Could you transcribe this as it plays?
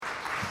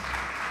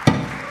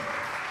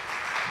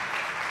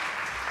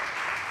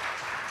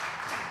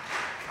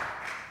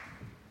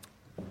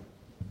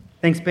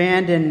Thanks,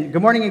 band, and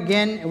good morning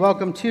again, and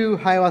welcome to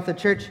Hiawatha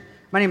Church.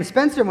 My name is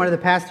Spencer. I'm one of the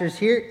pastors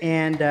here,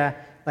 and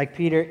like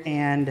Peter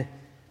and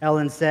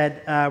Ellen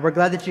said, we're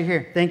glad that you're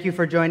here. Thank you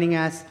for joining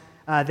us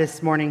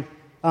this morning.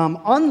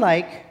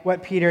 Unlike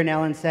what Peter and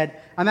Ellen said,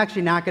 I'm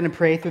actually not going to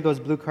pray through those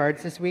blue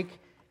cards this week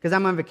because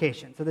I'm on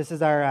vacation. So this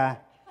is our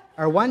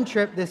one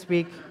trip this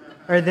week,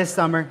 or this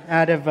summer,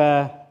 out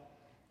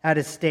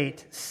of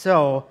state.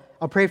 So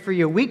I'll pray for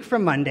you a week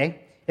from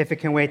Monday, if it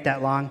can wait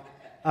that long.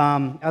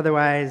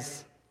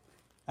 Otherwise,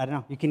 I don't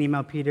know. You can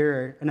email Peter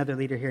or another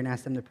leader here and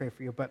ask them to pray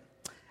for you. But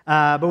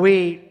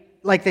we,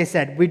 like they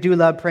said, we do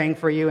love praying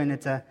for you, and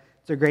it's a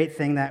great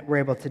thing that we're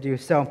able to do.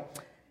 So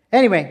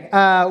anyway,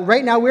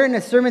 right now we're in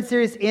a sermon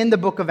series in the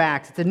book of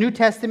Acts. It's a New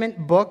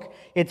Testament book.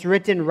 It's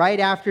written right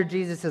after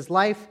Jesus'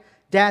 life,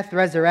 death,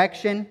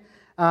 resurrection.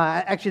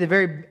 Actually, the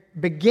very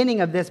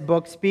beginning of this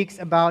book speaks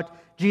about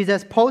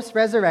Jesus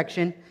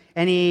post-resurrection,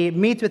 and he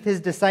meets with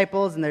his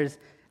disciples, and there's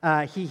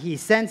he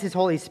sends his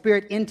Holy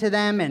Spirit into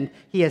them, and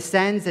he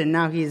ascends, and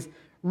now he's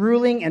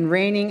ruling and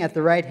reigning at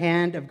the right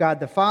hand of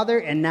God the Father,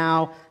 and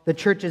now the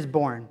church is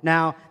born.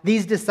 Now,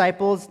 these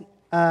disciples,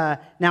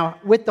 now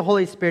with the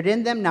Holy Spirit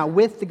in them, now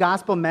with the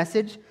gospel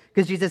message,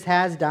 because Jesus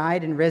has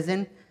died and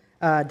risen,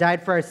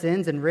 died for our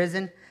sins and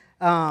risen,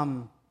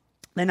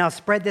 they now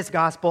spread this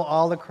gospel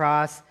all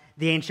across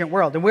the ancient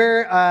world. And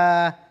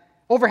we're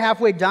over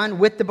halfway done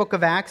with the book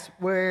of Acts.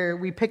 Where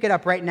we pick it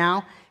up right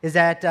now is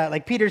that,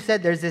 like Peter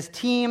said, there's this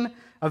team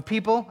of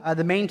people.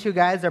 The main two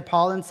guys are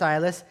Paul and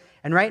Silas,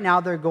 and right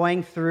now they're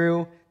going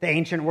through the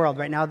ancient world.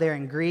 Right now they're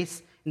in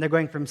Greece, and they're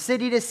going from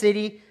city to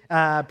city,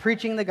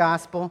 preaching the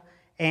gospel,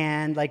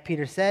 and like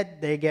Peter said,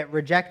 they get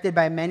rejected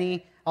by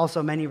many.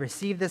 Also, many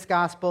receive this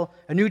gospel.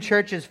 A new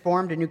church is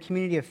formed, a new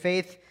community of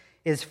faith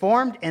is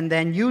formed, and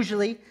then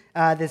usually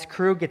this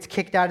crew gets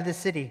kicked out of the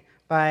city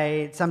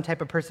by some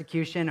type of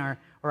persecution or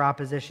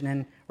opposition,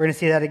 and we're going to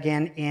see that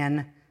again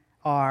in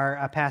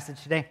our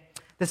passage today.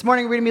 This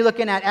morning we're going to be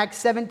looking at Acts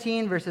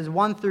 17, verses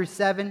 1 through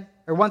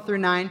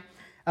 9,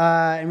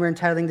 and we're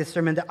entitling this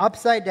sermon, The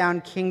Upside Down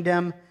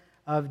Kingdom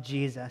of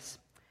Jesus.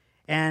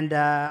 And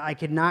I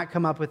could not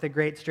come up with a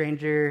great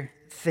Stranger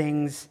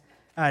Things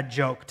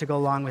joke to go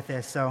along with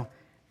this, so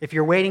if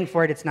you're waiting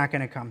for it, it's not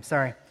going to come,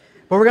 sorry.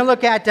 But we're going to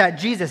look at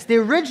Jesus, the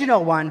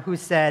original one who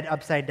said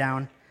upside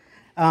down,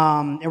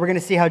 and we're going to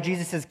see how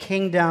Jesus'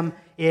 kingdom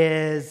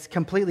is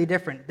completely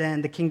different than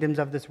the kingdoms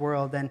of this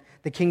world, than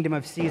the kingdom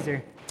of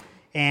Caesar,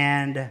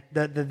 and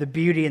the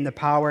beauty and the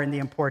power and the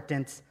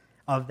importance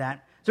of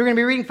that. So we're going to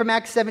be reading from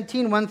Acts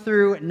 17, 1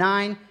 through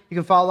 9. You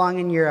can follow along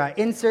in your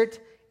insert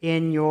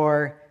in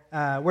your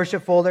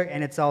worship folder,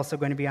 and it's also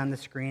going to be on the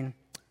screen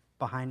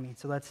behind me.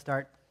 So let's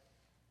start.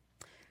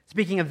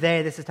 Speaking of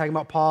they, this is talking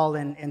about Paul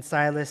and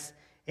Silas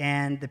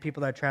and the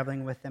people that are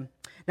traveling with them.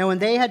 Now when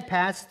they had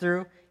passed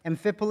through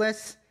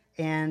Amphipolis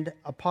and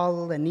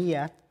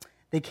Apollonia,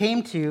 they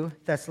came to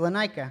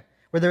Thessalonica,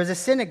 where there was a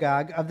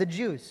synagogue of the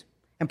Jews.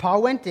 And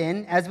Paul went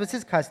in, as was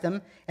his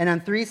custom, and on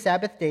 3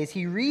 Sabbath days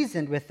he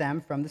reasoned with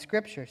them from the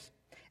Scriptures,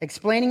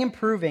 explaining and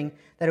proving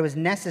that it was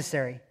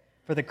necessary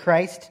for the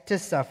Christ to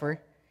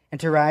suffer and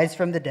to rise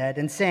from the dead,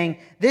 and saying,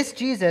 "This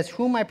Jesus,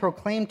 whom I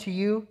proclaim to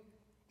you,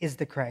 is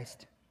the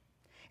Christ."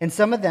 And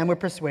some of them were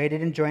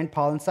persuaded and joined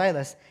Paul and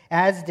Silas,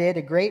 as did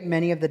a great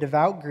many of the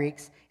devout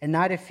Greeks, and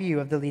not a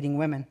few of the leading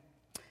women.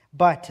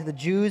 But the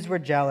Jews were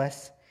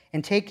jealous,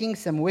 and taking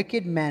some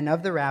wicked men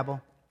of the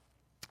rabble,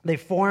 they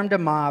formed a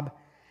mob,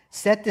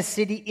 set the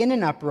city in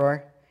an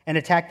uproar, and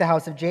attacked the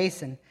house of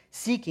Jason,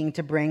 seeking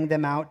to bring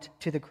them out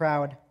to the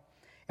crowd.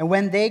 And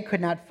when they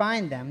could not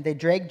find them, they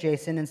dragged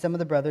Jason and some of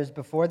the brothers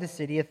before the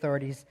city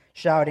authorities,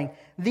 shouting,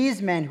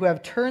 "These men who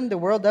have turned the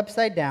world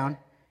upside down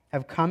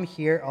have come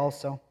here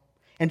also.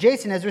 And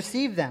Jason has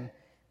received them,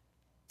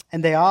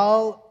 and they are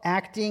all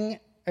acting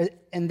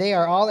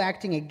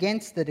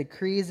against the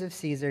decrees of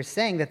Caesar,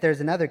 saying that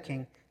there's another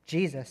king,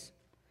 Jesus."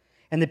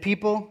 And the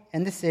people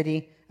and the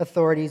city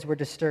authorities were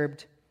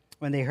disturbed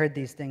when they heard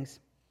these things.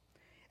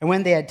 And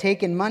when they had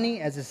taken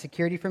money as a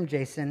security from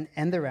Jason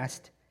and the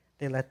rest,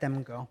 they let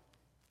them go.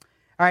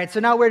 All right, so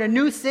now we're in a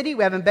new city.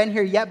 We haven't been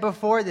here yet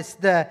before. This is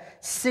the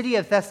city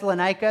of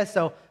Thessalonica.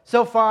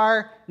 So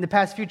far, in the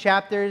past few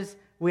chapters,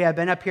 we have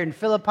been up here in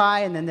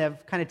Philippi, and then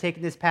they've kind of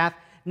taken this path.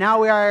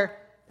 Now we are,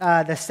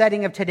 the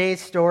setting of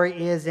today's story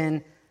is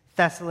in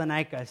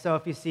Thessalonica. So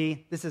if you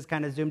see, this is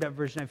kind of zoomed up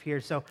version of here.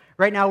 So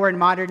right now we're in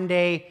modern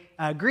day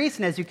Greece,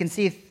 and as you can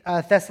see,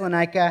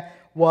 Thessalonica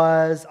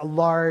was a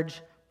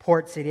large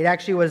port city. It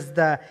actually was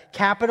the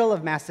capital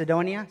of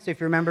Macedonia. So if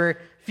you remember a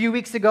few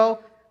weeks ago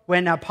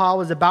when Paul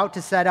was about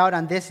to set out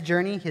on this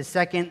journey, his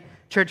second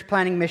church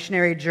planting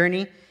missionary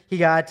journey, he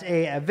got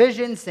a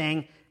vision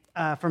saying,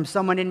 from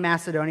someone in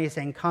Macedonia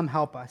saying, "Come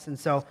help us." And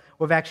so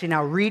we've actually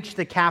now reached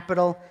the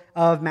capital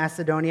of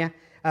Macedonia.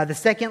 The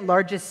second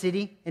largest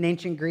city in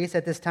ancient Greece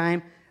at this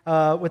time,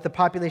 with a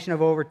population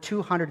of over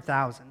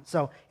 200,000.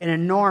 So an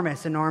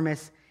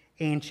enormous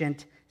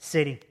ancient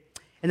city.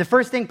 And the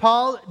first thing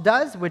Paul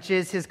does, which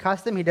is his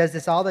custom, he does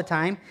this all the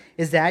time,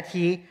 is that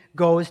he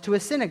goes to a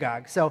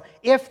synagogue. So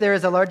if there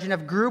is a large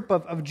enough group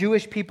of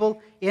Jewish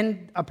people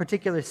in a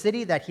particular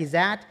city that he's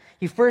at,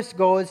 he first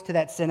goes to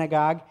that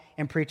synagogue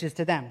and preaches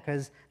to them,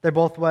 because there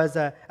both was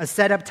a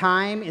set-up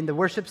time in the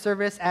worship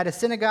service at a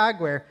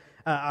synagogue where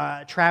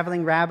a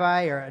traveling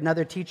rabbi or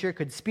another teacher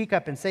could speak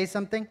up and say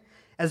something,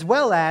 as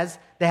well as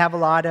they have a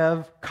lot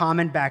of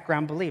common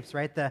background beliefs,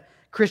 right? The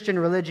Christian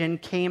religion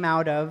came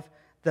out of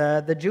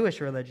the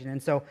Jewish religion,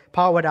 and so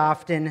Paul would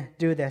often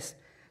do this.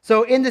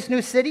 So in this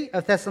new city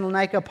of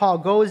Thessalonica, Paul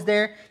goes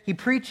there. He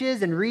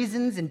preaches and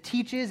reasons and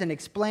teaches and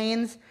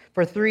explains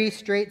for 3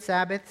 straight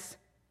Sabbaths.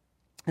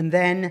 And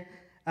then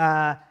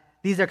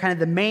these are kind of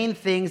the main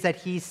things that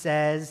he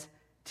says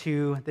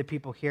to the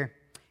people here.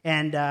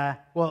 And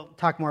we'll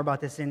talk more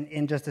about this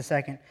in just a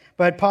second.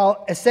 But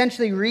Paul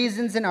essentially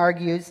reasons and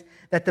argues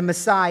that the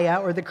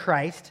Messiah, or the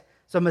Christ,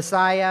 so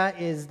Messiah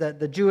is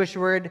the Jewish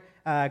word,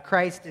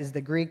 Christ is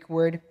the Greek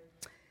word.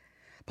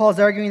 Paul's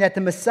arguing that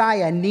the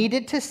Messiah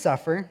needed to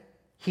suffer,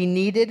 he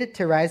needed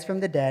to rise from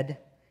the dead,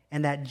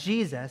 and that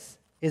Jesus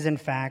is in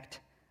fact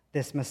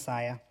this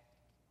Messiah.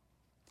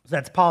 So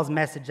that's Paul's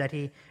message that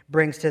he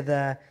brings to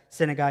the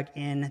synagogue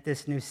in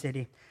this new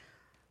city.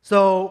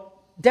 So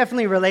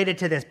definitely related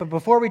to this, but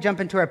before we jump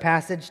into our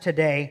passage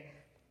today,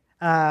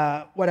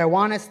 what I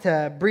want us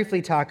to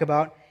briefly talk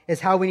about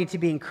is how we need to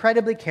be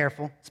incredibly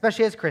careful,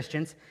 especially as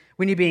Christians.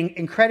 We need to be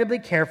incredibly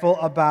careful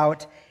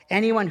about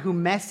anyone who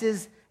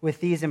messes with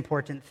these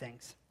important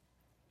things.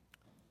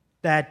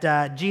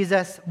 That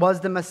Jesus was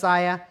the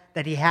Messiah,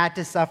 that he had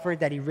to suffer,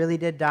 that he really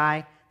did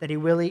die, that he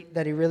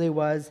really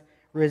was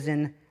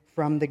risen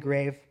from the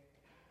grave.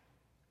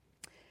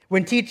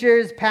 When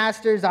teachers,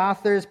 pastors,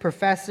 authors,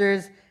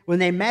 professors, when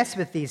they mess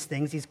with these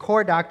things, these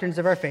core doctrines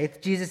of our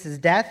faith, Jesus'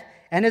 death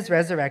and his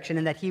resurrection,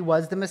 and that he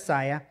was the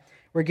Messiah,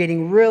 we're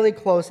getting really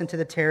close into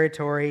the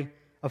territory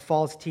of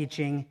false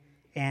teaching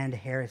and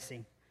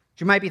heresy.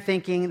 You might be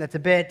thinking that's a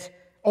bit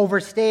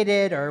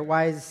overstated, or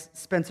why is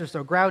Spencer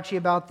so grouchy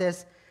about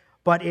this?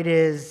 But it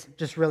is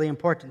just really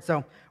important.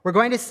 So we're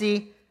going to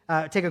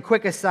take a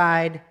quick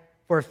aside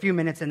for a few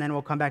minutes, and then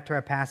we'll come back to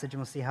our passage,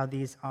 and we'll see how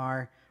these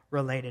are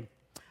related.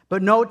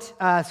 But note,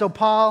 so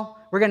Paul,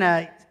 we're going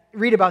to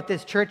read about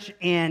this church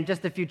in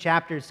just a few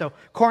chapters. So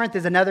Corinth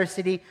is another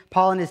city.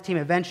 Paul and his team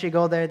eventually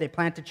go there. They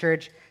plant a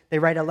church. They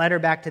write a letter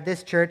back to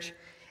this church.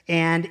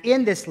 And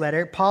in this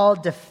letter, Paul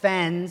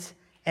defends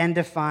and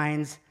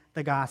defines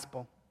the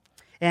gospel.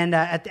 And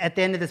at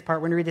the end of this part,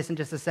 we're going to read this in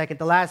just a second.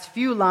 The last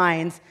few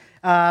lines,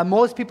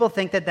 most people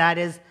think that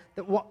is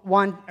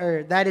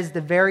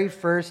the very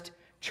first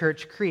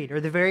church creed,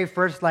 or the very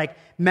first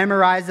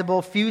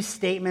memorizable few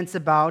statements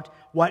about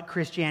what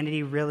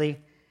Christianity really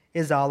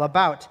is all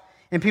about.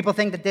 And people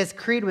think that this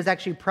creed was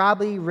actually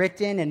probably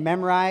written and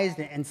memorized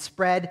and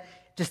spread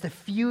just a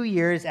few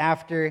years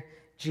after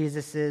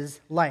Jesus'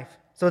 life.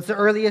 So it's the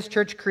earliest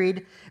church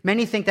creed.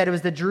 Many think that it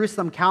was the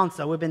Jerusalem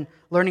Council. We've been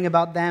learning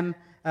about them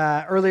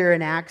earlier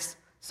in Acts.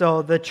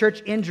 So the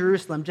church in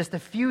Jerusalem, just a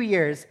few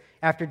years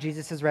after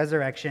Jesus'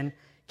 resurrection,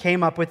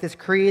 came up with this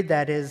creed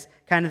that is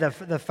kind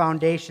of the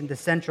foundation, the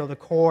central, the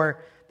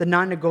core, the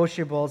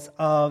non-negotiables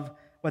of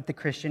what the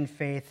Christian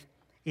faith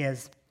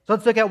is. So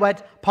let's look at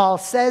what Paul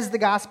says the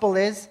gospel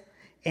is,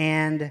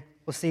 and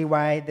we'll see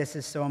why this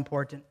is so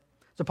important.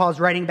 So Paul's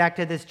writing back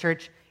to this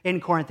church in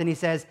Corinth, and he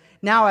says,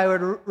 "Now I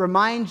would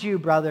remind you,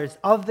 brothers,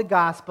 of the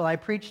gospel I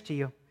preached to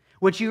you,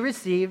 which you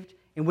received,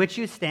 in which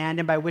you stand,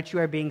 and by which you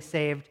are being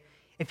saved,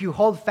 if you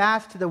hold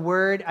fast to the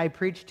word I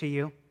preached to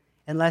you,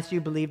 unless you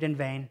believed in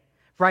vain.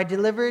 For I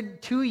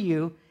delivered to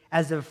you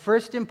as of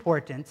first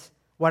importance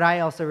what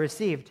I also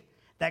received,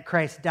 that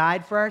Christ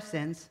died for our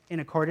sins in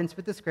accordance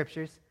with the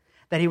Scriptures,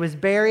 that he was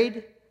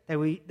buried,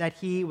 that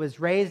he was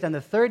raised on the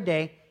third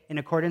day in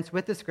accordance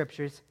with the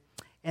Scriptures,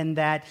 and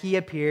that he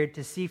appeared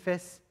to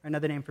Cephas,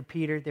 another name for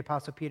Peter, the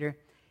Apostle Peter,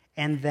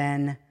 and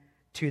then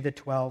to the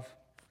 12.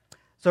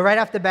 So right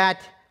off the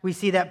bat, we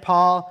see that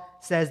Paul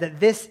says that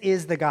this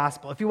is the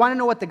gospel. If you want to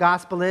know what the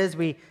gospel is,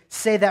 we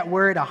say that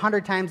word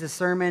 100 times a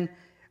sermon,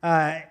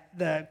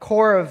 the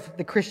core of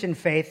the Christian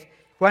faith. If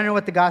you want to know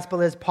what the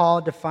gospel is, Paul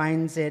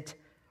defines it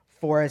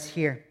for us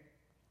here.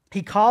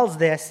 He calls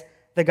this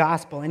the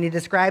gospel, and he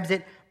describes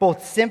it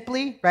both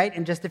simply, right,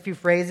 in just a few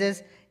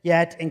phrases,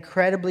 yet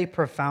incredibly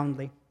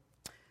profoundly.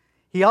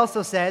 He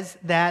also says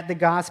that the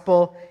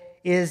gospel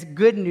is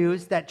good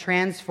news that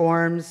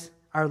transforms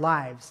our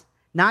lives.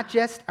 Not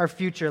just our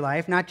future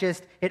life, not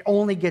just it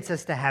only gets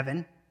us to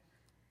heaven.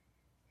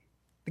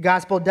 The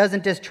gospel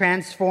doesn't just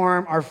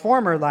transform our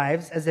former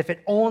lives as if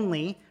it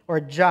only or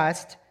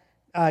just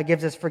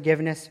gives us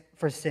forgiveness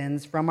for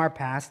sins from our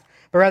past,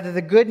 but rather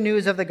the good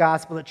news of the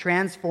gospel, it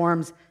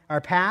transforms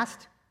our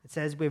past. It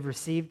says we've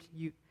received,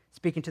 you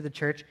speaking to the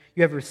church,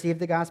 you have received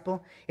the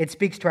gospel. It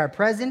speaks to our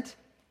present.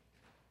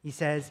 He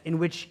says, in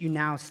which you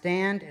now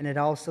stand, and it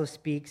also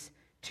speaks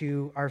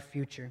to our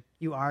future.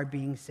 You are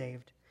being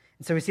saved.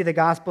 And so we see the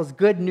gospel is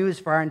good news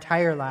for our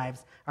entire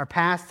lives, our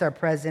past, our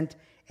present,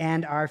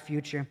 and our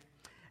future.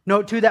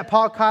 Note, too, that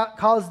Paul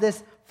calls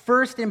this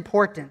first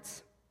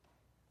importance,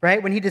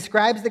 right? When he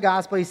describes the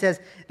gospel, he says,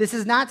 this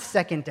is not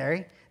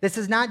secondary. This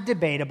is not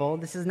debatable.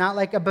 This is not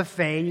like a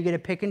buffet and you get to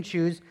pick and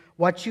choose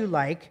what you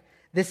like.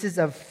 This is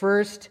of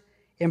first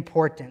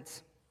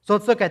importance. So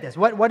let's look at this.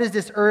 What is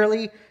this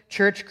early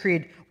church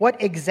creed?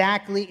 What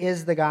exactly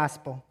is the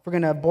gospel? If we're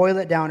going to boil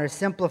it down or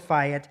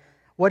simplify it,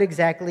 what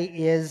exactly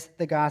is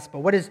the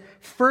gospel? What is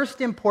first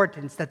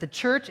importance that the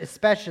church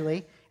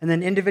especially, and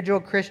then individual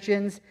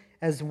Christians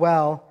as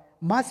well,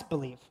 must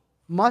believe,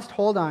 must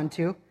hold on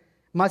to,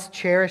 must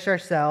cherish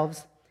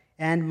ourselves,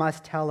 and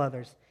must tell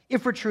others?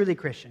 If we're truly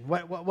Christian,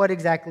 what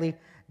exactly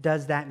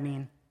does that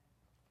mean?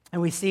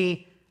 And we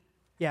see,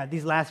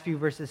 these last few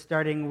verses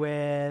starting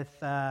with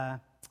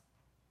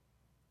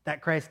that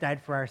Christ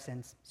died for our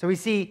sins. So we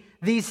see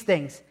these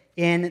things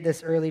in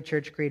this early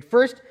church creed.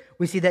 First,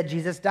 we see that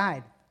Jesus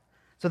died.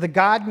 So the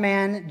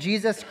God-man,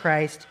 Jesus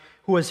Christ,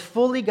 who was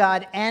fully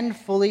God and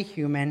fully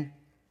human,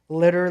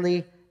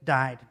 literally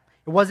died.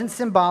 It wasn't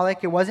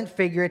symbolic. It wasn't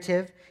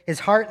figurative. His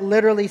heart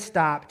literally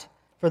stopped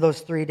for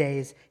those 3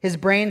 days. His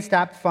brain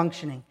stopped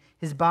functioning.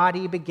 His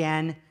body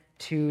began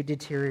to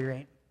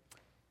deteriorate.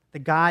 The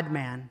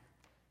God-man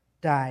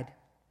died.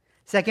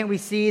 Second, we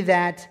see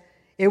that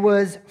it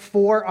was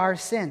for our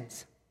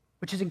sins,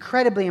 which is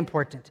incredibly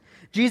important.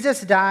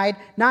 Jesus died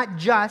not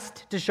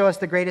just to show us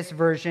the greatest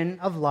version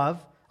of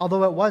love,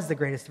 although it was the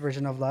greatest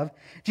version of love.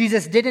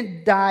 Jesus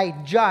didn't die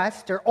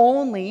just or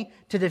only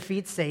to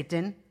defeat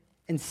Satan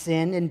and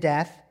sin and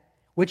death,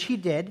 which he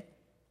did,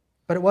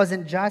 but it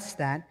wasn't just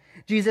that.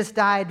 Jesus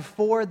died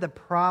for the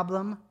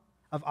problem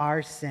of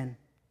our sin.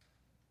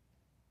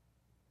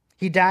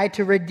 He died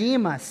to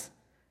redeem us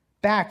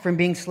back from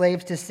being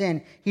slaves to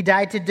sin. He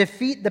died to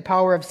defeat the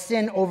power of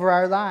sin over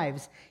our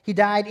lives. He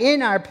died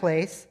in our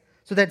place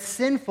so that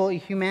sinful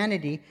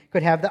humanity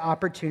could have the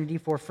opportunity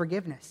for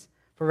forgiveness,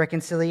 for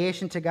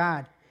reconciliation to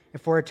God,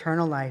 and for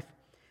eternal life.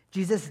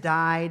 Jesus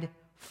died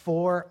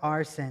for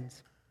our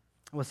sins.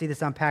 We'll see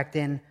this unpacked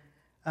in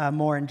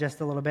more in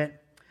just a little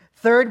bit.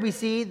 Third, we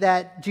see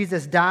that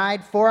Jesus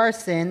died for our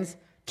sins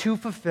to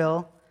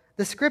fulfill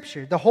the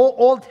Scripture. The whole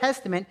Old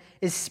Testament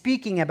is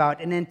speaking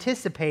about and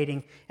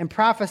anticipating and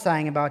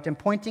prophesying about and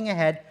pointing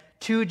ahead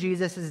to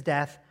Jesus'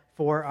 death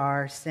for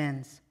our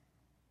sins.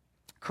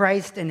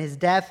 Christ and his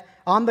death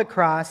on the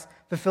cross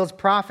fulfills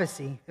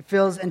prophecy. It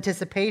fulfills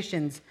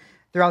anticipations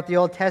throughout the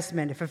Old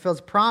Testament. It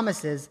fulfills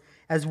promises,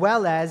 as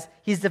well as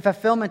he's the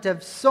fulfillment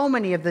of so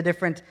many of the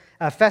different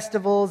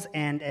festivals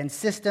and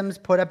systems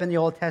put up in the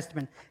Old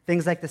Testament.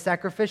 Things like the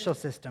sacrificial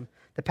system,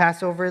 the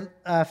Passover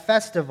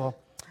festival,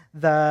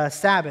 the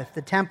Sabbath,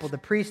 the temple, the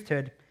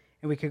priesthood,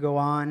 and we could go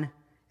on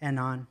and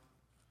on.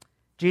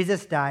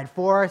 Jesus died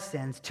for our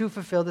sins to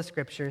fulfill the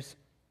Scriptures.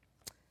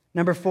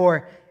 Number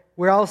 4,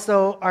 we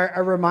also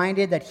are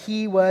reminded that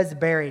he was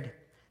buried.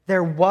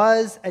 There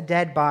was a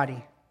dead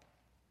body.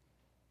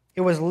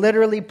 It was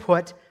literally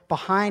put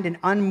behind an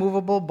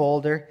unmovable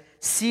boulder,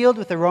 sealed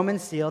with a Roman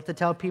seal to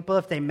tell people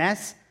if they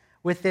mess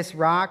with this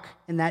rock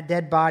and that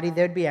dead body,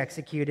 they would be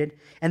executed,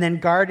 and then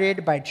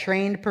guarded by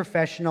trained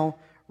professional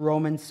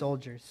Roman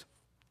soldiers.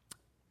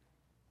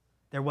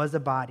 There was a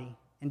body,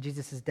 and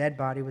Jesus' dead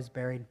body was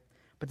buried.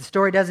 But the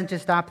story doesn't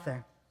just stop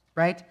there,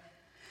 right?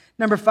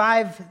 Number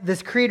 5,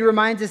 this creed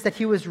reminds us that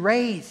he was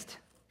raised.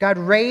 God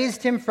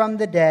raised him from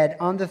the dead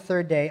on the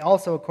 3rd day,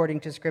 also according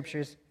to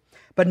Scriptures.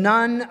 But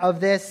none of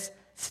this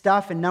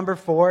stuff in number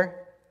 4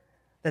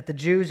 that the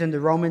Jews and the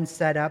Romans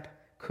set up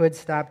could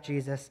stop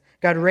Jesus.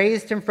 God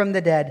raised him from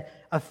the dead,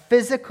 a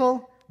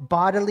physical,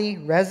 bodily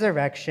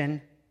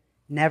resurrection,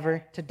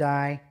 never to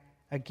die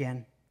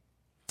again.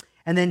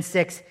 And then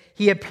 6,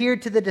 he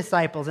appeared to the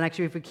disciples. And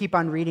actually, if we keep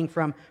on reading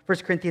from 1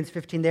 Corinthians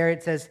 15 there,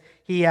 it says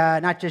he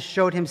not just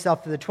showed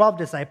himself to the 12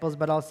 disciples,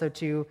 but also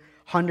to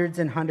hundreds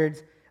and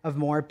hundreds of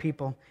more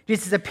people.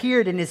 Jesus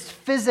appeared in his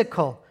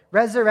physical,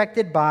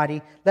 resurrected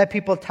body, let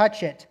people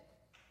touch it.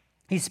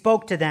 He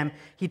spoke to them.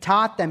 He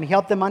taught them. He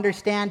helped them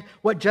understand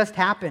what just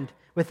happened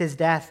with his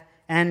death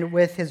and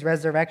with his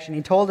resurrection.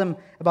 He told them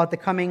about the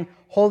coming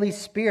Holy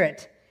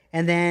Spirit,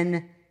 and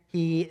then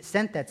he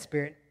sent that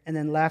Spirit and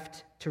then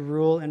left to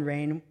rule and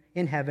reign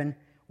in heaven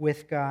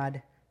with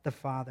God the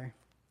Father.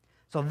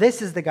 So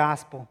this is the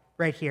gospel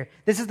right here.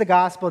 This is the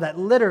gospel that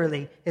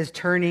literally is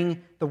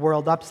turning the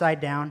world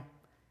upside down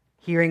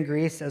here in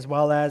Greece, as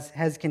well as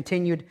has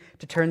continued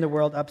to turn the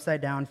world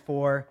upside down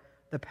for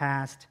the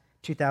past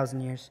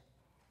 2,000 years.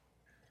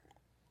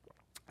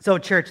 So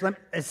church,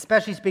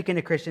 especially speaking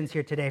to Christians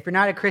here today, if you're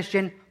not a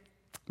Christian,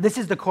 this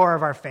is the core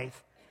of our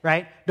faith,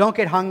 right? Don't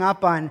get hung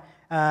up on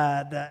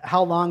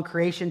how long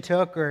creation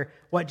took, or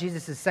what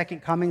Jesus'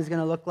 second coming is going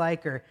to look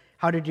like, or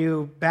how to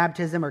do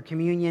baptism or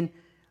communion.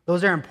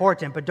 Those are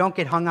important, but don't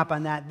get hung up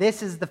on that.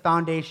 This is the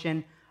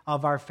foundation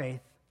of our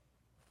faith.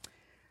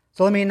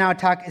 So let me now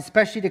talk,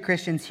 especially to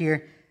Christians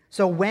here.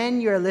 So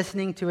when you're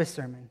listening to a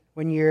sermon,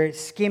 when you're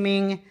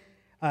skimming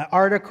an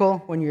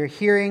article, when you're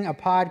hearing a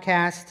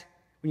podcast,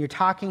 when you're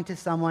talking to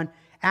someone,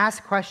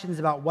 ask questions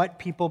about what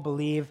people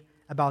believe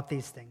about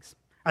these things.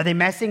 Are they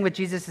messing with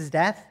Jesus'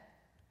 death?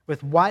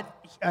 with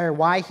what or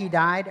why he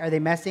died? Are they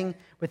messing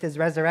with his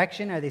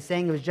resurrection? Are they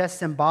saying it was just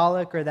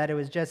symbolic, or that it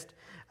was just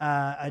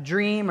a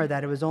dream, or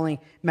that it was only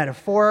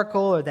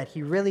metaphorical, or that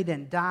he really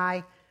didn't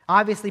die?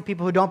 Obviously,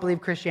 people who don't believe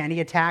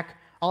Christianity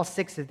attack all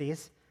 6 of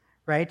these,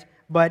 right?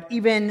 But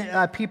even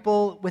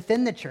people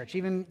within the church,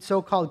 even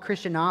so-called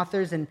Christian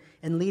authors and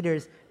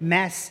leaders,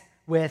 mess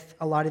with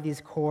a lot of these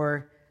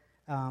core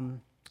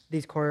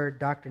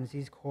doctrines,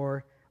 these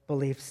core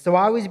beliefs. So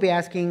I'll always be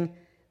asking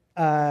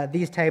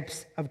these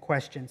types of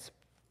questions.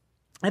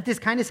 If this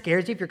kind of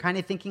scares you, if you're kind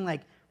of thinking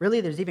like,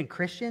 really, there's even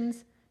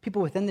Christians,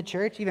 people within the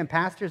church, even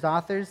pastors,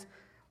 authors,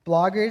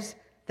 bloggers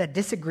that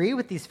disagree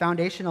with these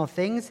foundational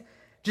things,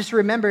 just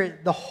remember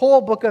the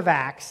whole book of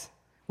Acts,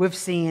 we've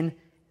seen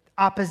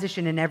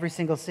opposition in every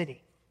single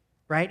city,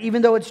 right?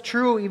 Even though it's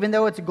true, even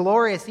though it's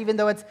glorious, even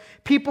though it's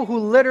people who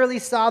literally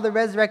saw the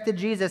resurrected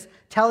Jesus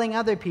telling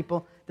other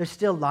people, there's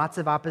still lots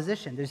of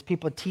opposition. There's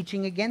people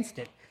teaching against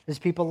it. There's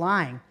people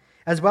lying.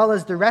 As well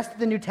as the rest of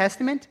the New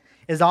Testament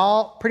is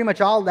pretty much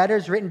all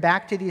letters written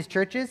back to these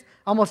churches.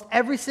 Almost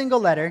every single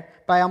letter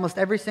by almost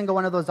every single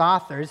one of those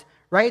authors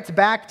writes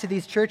back to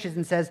these churches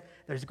and says,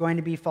 there's going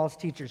to be false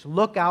teachers.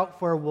 Look out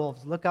for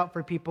wolves. Look out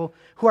for people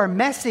who are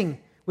messing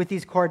with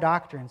these core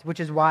doctrines, which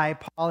is why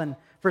Paul in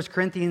 1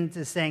 Corinthians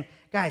is saying,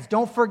 guys,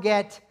 don't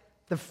forget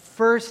the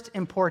first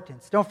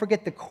importance. Don't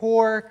forget the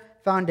core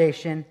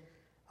foundation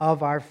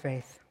of our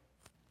faith.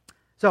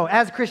 So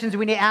as Christians,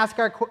 we need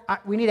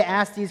to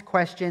ask these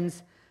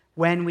questions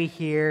when we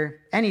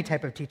hear any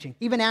type of teaching.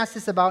 Even ask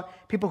this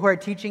about people who are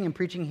teaching and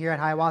preaching here at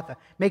Hiawatha.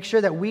 Make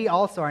sure that we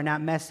also are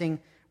not messing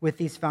with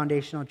these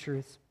foundational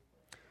truths.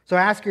 So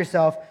ask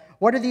yourself,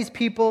 what are these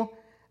people,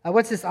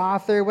 what's this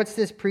author, what's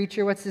this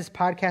preacher, what's this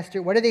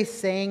podcaster, what are they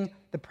saying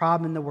the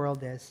problem in the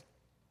world is?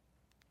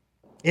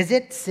 Is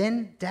it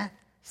sin, death,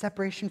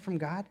 separation from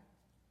God?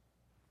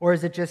 Or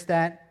is it just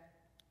that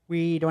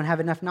we don't have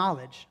enough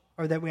knowledge,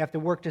 or that we have to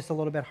work just a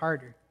little bit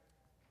harder?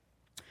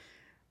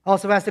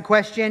 Also ask the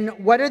question,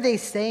 what are they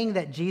saying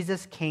that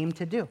Jesus came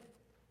to do?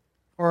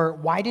 Or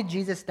why did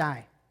Jesus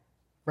die?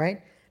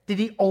 Right? Did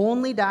he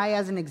only die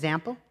as an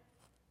example?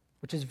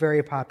 Which is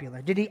very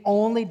popular. Did he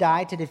only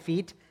die to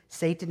defeat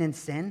Satan and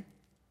sin?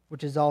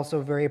 Which is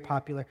also very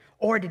popular.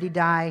 Or did he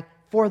die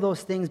for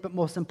those things, but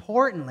most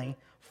importantly,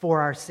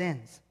 for our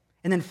sins?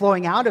 And then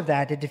flowing out of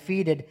that, it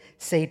defeated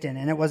Satan,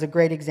 and it was a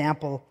great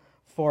example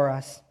for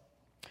us.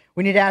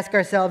 We need to ask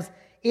ourselves,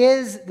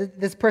 is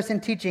this person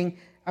teaching,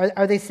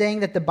 are they saying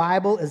that the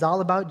Bible is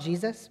all about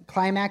Jesus,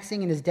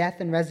 climaxing in his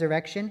death and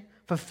resurrection,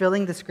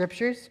 fulfilling the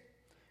scriptures?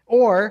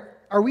 Or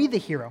are we the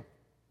hero?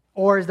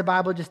 Or is the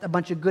Bible just a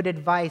bunch of good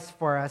advice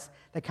for us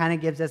that kind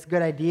of gives us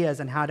good ideas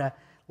on how to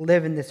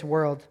live in this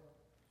world?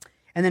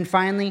 And then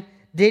finally,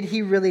 did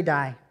he really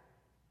die?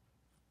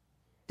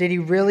 Did he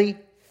really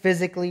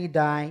physically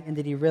die? And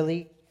did he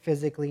really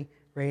physically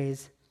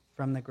raise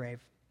from the grave?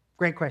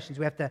 Great questions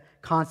we have to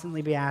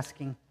constantly be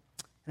asking.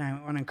 And I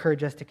want to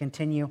encourage us to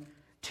continue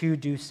to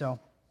do so.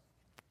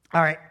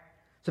 All right,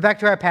 so back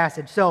to our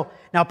passage. So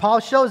now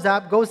Paul shows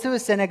up, goes to a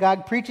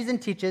synagogue, preaches and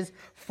teaches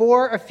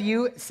for a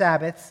few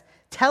Sabbaths,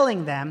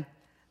 telling them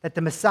that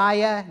the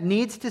Messiah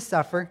needs to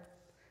suffer,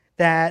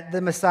 that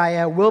the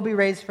Messiah will be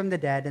raised from the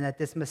dead, and that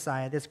this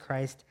Messiah, this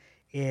Christ,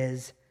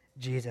 is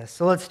Jesus.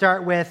 So let's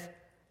start with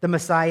the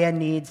Messiah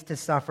needs to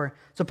suffer.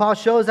 So Paul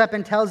shows up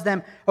and tells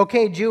them,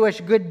 okay,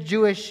 good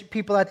Jewish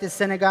people at this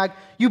synagogue,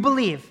 you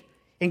believe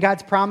in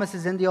God's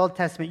promises in the Old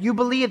Testament. You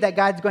believe that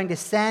God's going to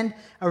send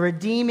a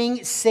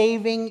redeeming,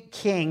 saving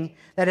king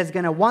that is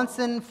going to once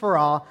and for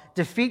all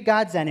defeat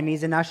God's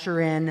enemies and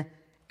usher in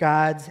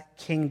God's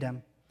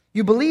kingdom.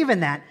 You believe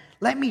in that.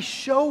 Let me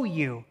show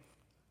you.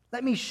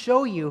 Let me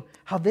show you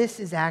how this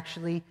is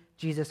actually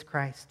Jesus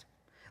Christ.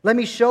 Let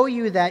me show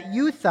you that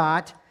you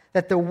thought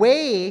that the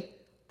way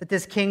that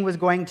this king was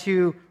going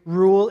to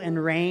rule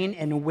and reign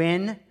and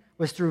win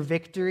was through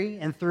victory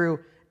and through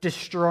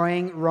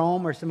destroying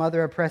Rome or some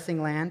other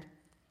oppressing land.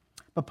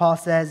 But Paul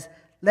says,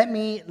 let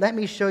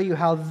me show you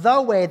how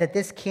the way that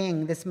this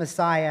king, this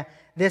Messiah,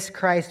 this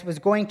Christ was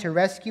going to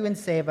rescue and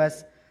save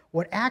us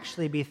would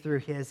actually be through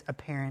his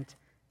apparent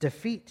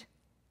defeat.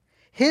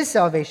 His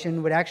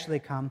salvation would actually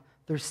come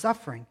through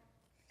suffering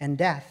and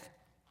death.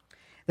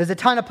 There's a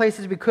ton of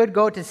places we could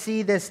go to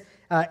see this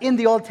in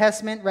the Old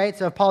Testament, right?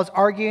 So if Paul's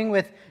arguing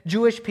with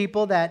Jewish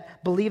people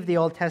that believe the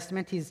Old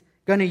Testament, he's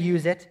going to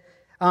use it.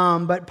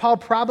 But Paul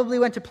probably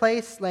went to a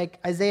place like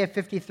Isaiah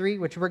 53,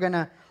 which we're going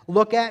to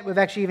look at. We've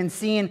actually even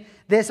seen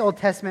this Old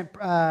Testament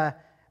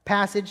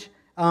passage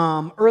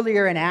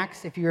earlier in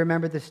Acts, if you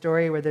remember the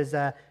story where there's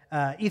a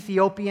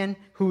Ethiopian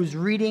who's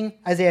reading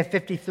Isaiah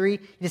 53.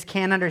 He just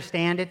can't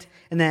understand it.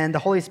 And then the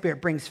Holy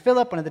Spirit brings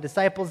Philip, one of the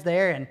disciples,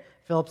 there, and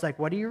Philip's like,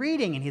 what are you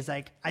reading? And he's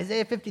like,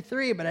 Isaiah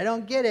 53, but I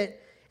don't get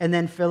it. And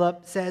then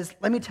Philip says,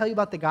 let me tell you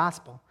about the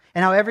gospel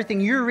and how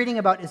everything you're reading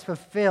about is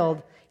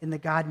fulfilled in the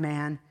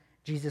God-man,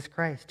 Jesus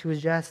Christ, who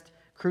was just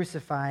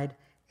crucified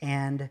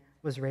and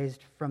was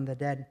raised from the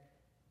dead.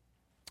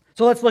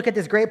 So let's look at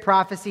this great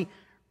prophecy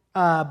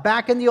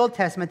back in the Old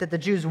Testament that the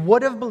Jews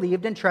would have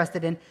believed and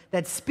trusted in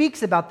that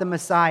speaks about the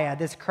Messiah,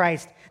 this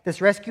Christ,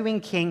 this rescuing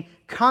king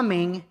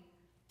coming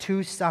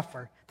to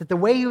suffer. That the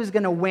way he was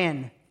going to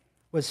win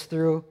was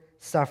through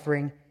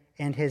suffering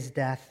and his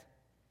death.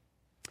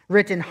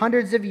 Written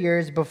hundreds of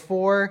years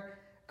before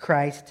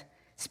Christ,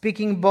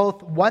 speaking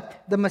both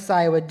what the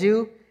Messiah would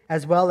do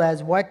as well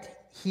as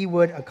what he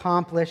would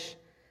accomplish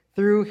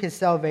through his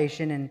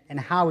salvation and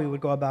how he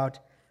would go about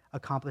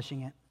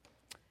accomplishing it.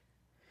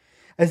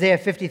 Isaiah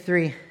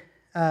 53,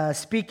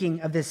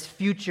 speaking of this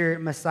future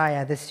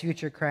Messiah, this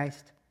future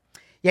Christ.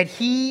 Yet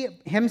he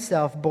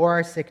himself bore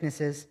our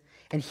sicknesses,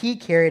 and he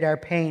carried our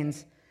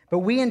pains, but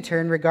we in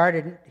turn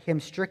regarded him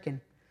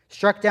stricken,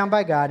 struck down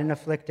by God, and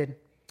afflicted.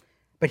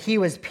 But he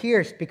was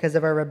pierced because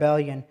of our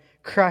rebellion,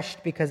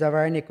 crushed because of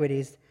our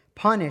iniquities,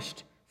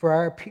 punishment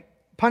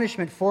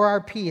for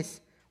our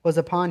peace was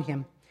upon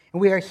him,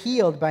 and we are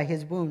healed by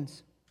his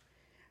wounds.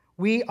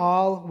 We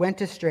all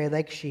went astray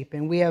like sheep,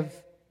 and we have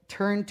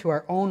turned to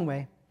our own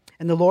way,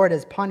 and the Lord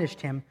has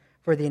punished him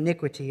for the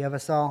iniquity of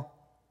us all.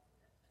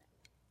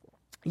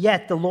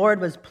 Yet the Lord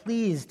was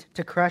pleased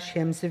to crush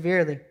him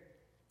severely.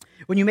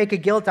 When you make a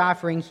guilt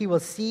offering, he will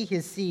see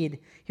his seed,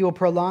 he will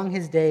prolong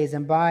his days,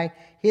 and by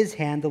his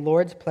hand the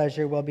Lord's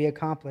pleasure will be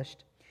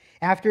accomplished.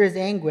 After his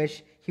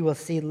anguish, he will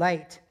see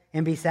light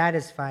and be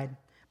satisfied.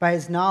 By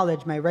his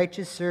knowledge, my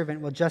righteous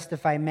servant will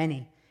justify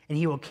many, and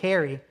he will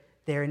carry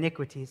their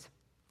iniquities.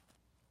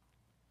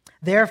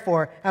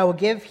 Therefore, I will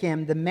give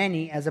him the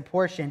many as a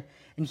portion,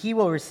 and he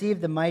will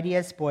receive the mighty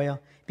as spoil,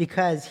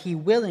 because he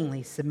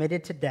willingly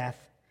submitted to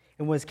death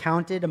and was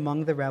counted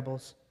among the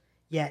rebels.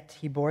 Yet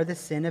he bore the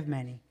sin of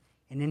many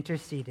and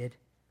interceded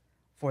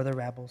for the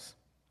rebels.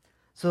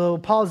 So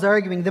Paul's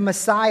arguing the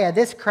Messiah,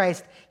 this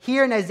Christ,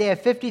 here in Isaiah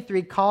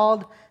 53,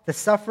 called the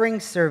suffering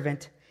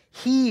servant,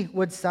 he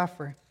would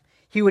suffer.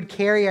 He would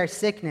carry our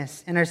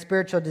sickness and our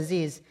spiritual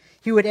disease.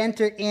 He would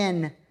enter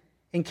in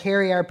and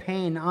carry our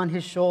pain on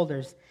his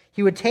shoulders.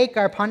 He would take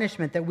our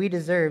punishment that we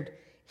deserved.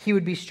 He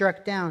would be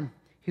struck down.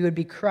 He would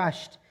be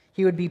crushed.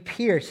 He would be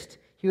pierced.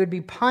 He would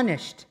be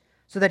punished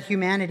so that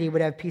humanity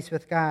would have peace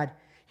with God.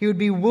 He would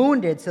be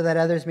wounded so that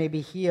others may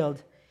be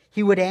healed.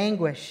 He would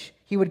anguish.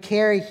 He would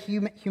carry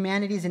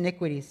humanity's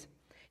iniquities.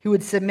 He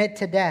would submit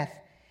to death.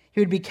 He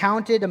would be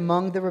counted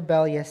among the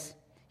rebellious.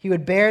 He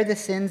would bear the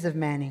sins of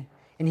many,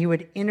 and he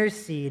would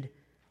intercede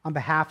on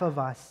behalf of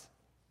us,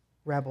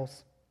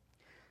 rebels.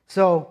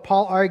 So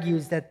Paul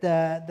argues that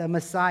the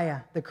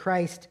Messiah, the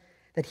Christ,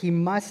 that he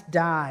must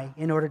die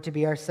in order to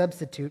be our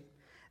substitute,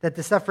 that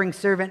the suffering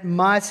servant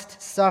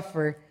must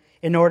suffer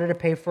in order to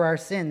pay for our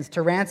sins,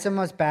 to ransom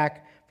us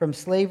back from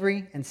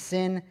slavery and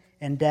sin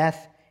and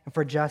death, and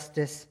for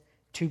justice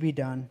to be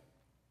done.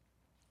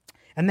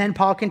 And then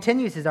Paul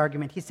continues his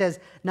argument. He says,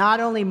 not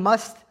only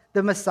must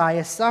the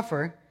Messiah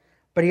suffer,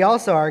 but he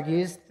also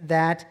argues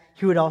that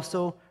he would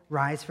also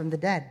rise from the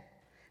dead,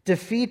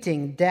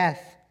 defeating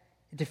death,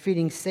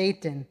 defeating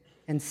Satan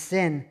and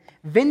sin,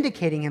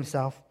 vindicating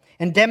himself,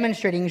 and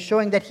demonstrating and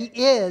showing that he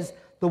is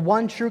the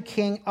one true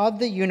king of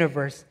the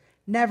universe,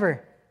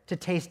 never to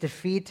taste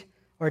defeat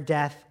or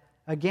death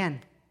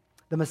again.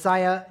 The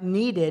Messiah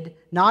needed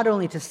not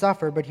only to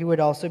suffer, but he would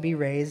also be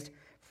raised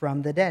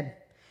from the dead.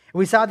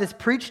 We saw this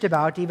preached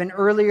about even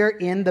earlier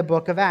in the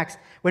book of Acts,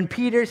 when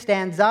Peter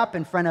stands up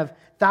in front of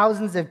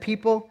thousands of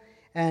people,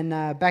 and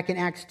back in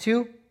Acts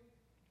 2,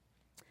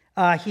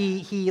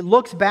 he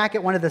looks back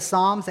at one of the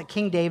Psalms that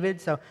King David,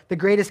 so the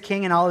greatest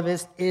king in all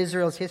of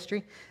Israel's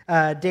history,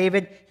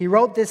 David, he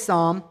wrote this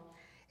psalm,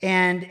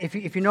 and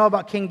if you know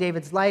about King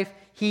David's life,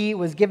 he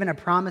was given a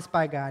promise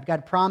by God.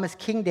 God promised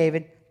King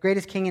David,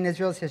 greatest king in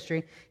Israel's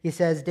history, he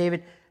says,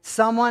 David,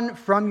 someone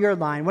from your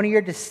line, one of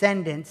your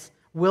descendants,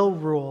 will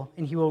rule,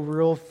 and he will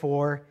rule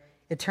for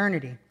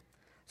eternity.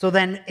 So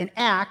then in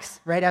Acts,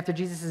 right after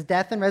Jesus'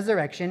 death and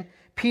resurrection,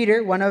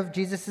 Peter, one of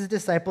Jesus'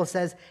 disciples,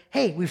 says,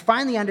 hey, we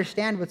finally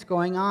understand what's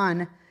going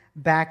on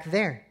back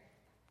there.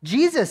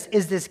 Jesus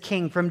is this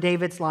king from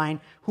David's line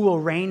who will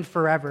reign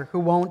forever, who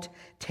won't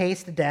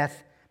taste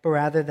death, but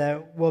rather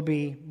that will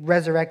be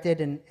resurrected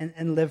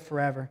and live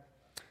forever.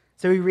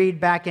 So we read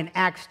back in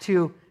Acts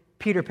 2,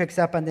 Peter picks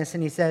up on this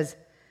and he says,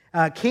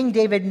 King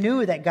David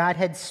knew that God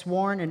had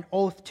sworn an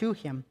oath to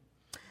him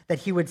that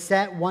he would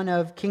set one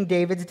of King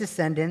David's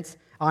descendants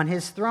on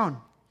his throne.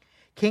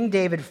 King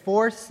David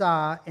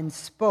foresaw and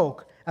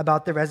spoke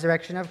about the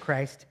resurrection of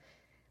Christ,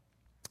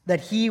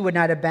 that he would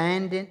not be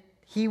abandoned,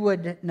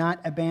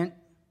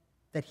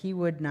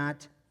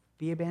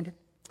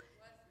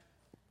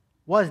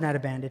 was not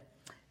abandoned,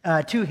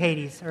 to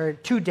Hades, or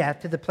to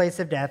death, to the place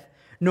of death,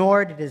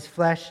 nor did his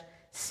flesh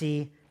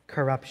see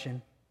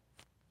corruption.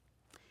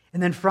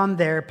 And then from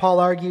there,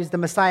 Paul argues the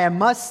Messiah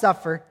must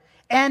suffer,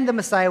 and the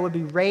Messiah would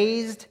be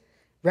raised,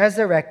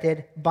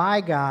 resurrected by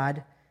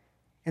God.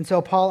 And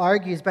so Paul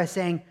argues by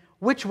saying,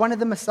 which one of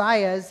the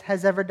Messiahs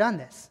has ever done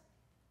this,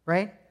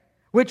 right?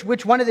 Which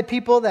one of the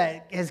people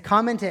that has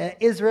come into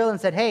Israel and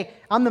said, hey,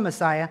 I'm the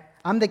Messiah,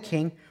 I'm the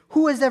king,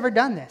 who has ever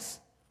done this?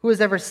 Who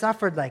has ever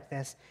suffered like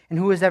this? And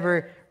who was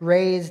ever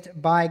raised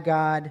by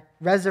God,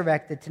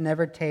 resurrected to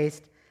never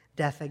taste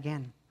death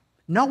again?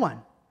 No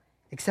one,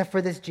 except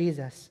for this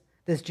Jesus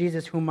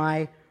whom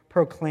I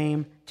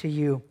proclaim to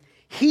you.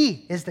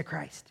 He is the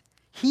Christ.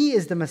 He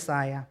is the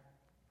Messiah.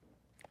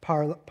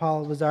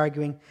 Paul was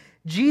arguing.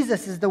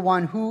 Jesus is the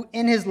one who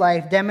in his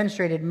life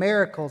demonstrated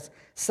miracles,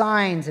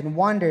 signs, and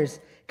wonders,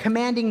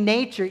 commanding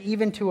nature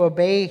even to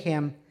obey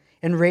him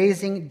and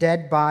raising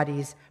dead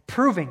bodies,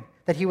 proving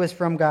that he was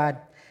from God.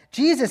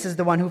 Jesus is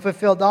the one who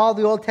fulfilled all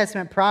the Old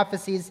Testament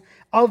prophecies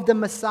of the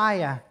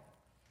Messiah.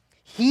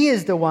 He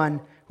is the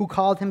one who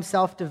called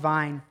himself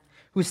divine,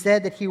 who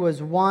said that he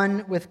was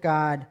one with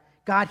God.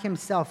 God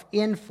himself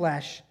in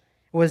flesh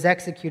was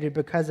executed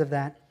because of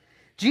that.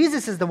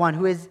 Jesus is the one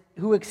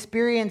who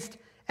experienced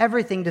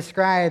everything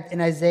described in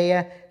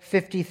Isaiah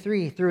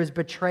 53 through his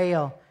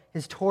betrayal,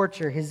 his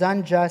torture, his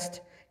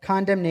unjust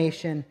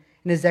condemnation,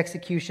 and his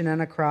execution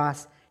on a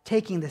cross,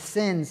 taking the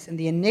sins and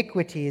the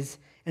iniquities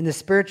and the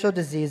spiritual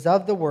disease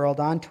of the world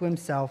onto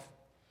himself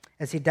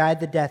as he died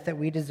the death that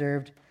we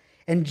deserved.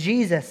 And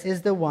Jesus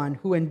is the one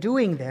who, in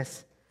doing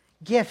this,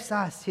 gifts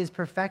us his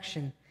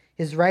perfection,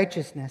 his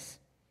righteousness,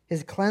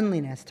 his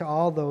cleanliness to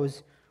all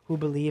those who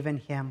believe in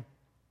him.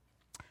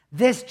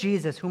 This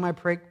Jesus, whom I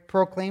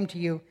proclaim to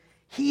you,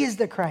 he is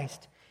the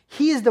Christ.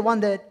 He is the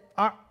one that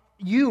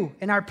you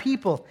and our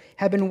people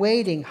have been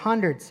waiting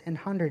hundreds and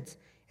hundreds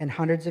and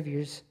hundreds of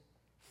years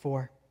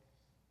for.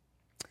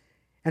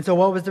 And so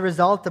what was the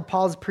result of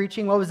Paul's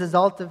preaching? What was the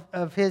result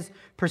of his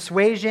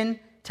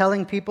persuasion,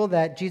 telling people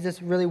that Jesus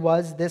really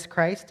was this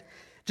Christ?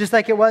 Just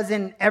like it was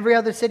in every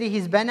other city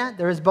he's been at,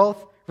 there was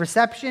both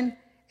reception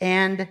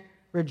and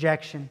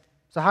rejection.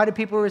 So how did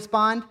people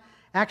respond?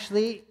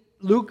 Actually,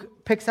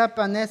 Luke picks up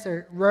on this,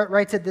 or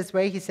writes it this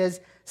way. He says,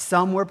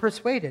 some were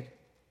persuaded.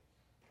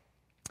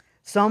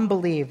 Some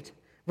believed.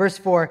 Verse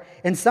 4,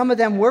 and some of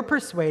them were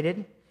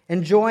persuaded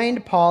and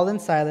joined Paul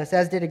and Silas,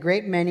 as did a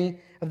great many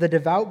of the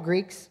devout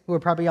Greeks, who were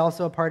probably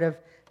also a part of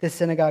this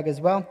synagogue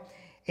as well,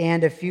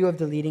 and a few of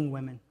the leading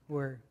women, who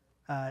were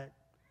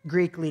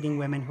Greek leading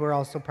women, who are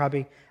also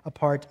probably a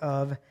part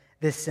of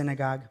this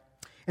synagogue.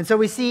 And so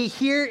we see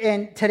here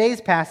in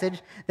today's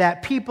passage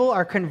that people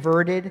are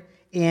converted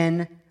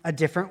in a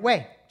different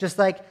way. Just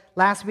like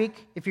last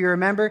week, if you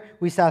remember,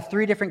 we saw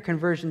 3 different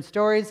conversion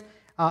stories,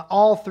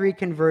 all 3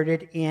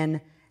 converted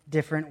in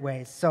different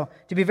ways. So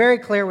to be very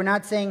clear, we're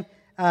not saying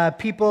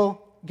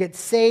people get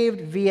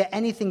saved via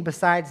anything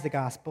besides the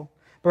gospel,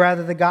 but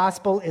rather the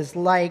gospel is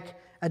like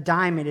a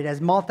diamond. It has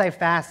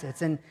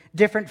multifacets, and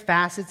different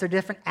facets or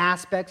different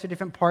aspects or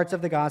different parts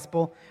of the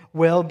gospel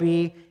will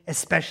be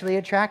especially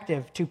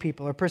attractive to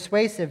people or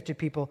persuasive to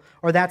people,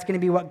 or that's going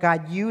to be what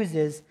God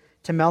uses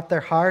to melt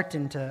their heart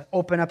and to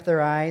open up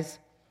their eyes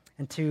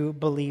and to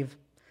believe.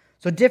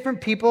 So different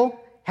people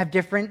have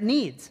different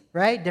needs,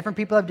 right? Different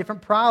people have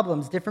different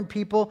problems. Different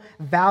people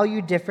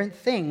value different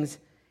things.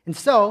 And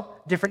so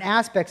different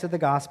aspects of the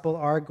gospel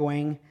are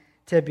going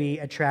to be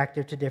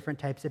attractive to different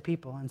types of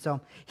people. And so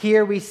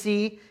here we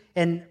see,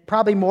 and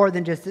probably more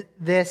than just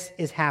this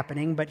is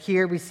happening, but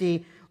here we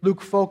see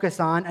Luke focus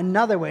on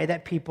another way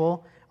that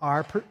people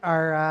are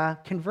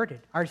converted,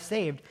 are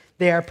saved.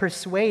 They are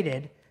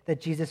persuaded that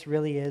Jesus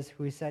really is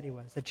who he said he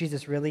was, that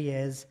Jesus really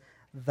is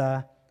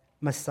the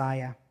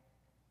Messiah.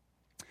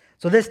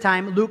 So this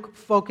time, Luke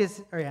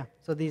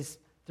so these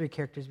 3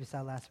 characters we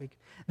saw last week.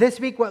 This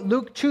week, what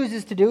Luke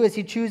chooses to do is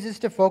he chooses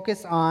to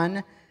focus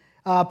on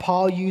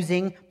Paul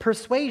using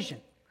persuasion,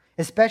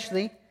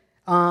 especially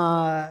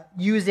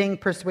using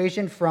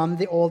persuasion from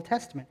the Old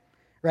Testament,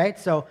 right?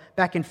 So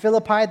back in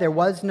Philippi, there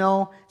was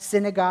no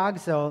synagogue,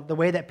 so the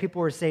way that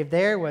people were saved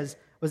there was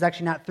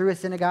actually not through a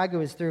synagogue, it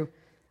was through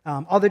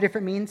other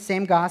different means,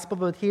 same gospel,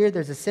 but here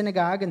there's a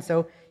synagogue, and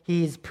so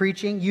he's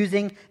preaching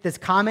using this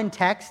common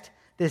text,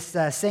 this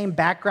same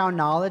background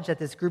knowledge that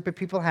this group of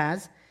people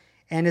has,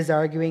 and is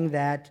arguing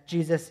that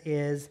Jesus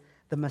is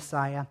the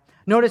Messiah.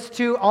 Notice,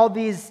 too, all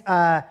these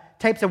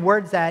types of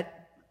words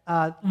that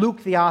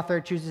Luke, the author,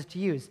 chooses to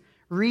use.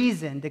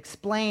 Reasoned,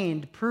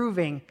 explained,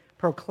 proving,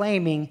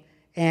 proclaiming,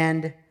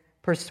 and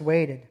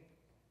persuaded.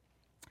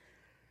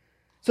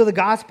 So the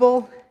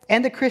gospel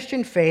and the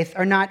Christian faith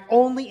are not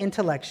only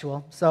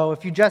intellectual. So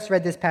if you just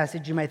read this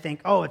passage, you might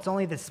think, oh, it's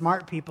only the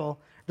smart people,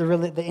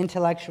 the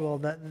intellectual,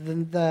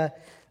 the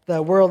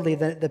worldly,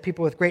 the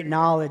people with great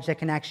knowledge that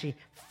can actually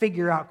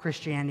figure out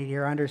Christianity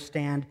or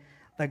understand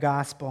the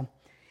gospel.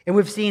 And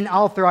we've seen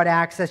all throughout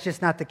Acts that's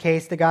just not the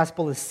case. The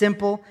gospel is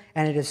simple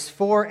and it is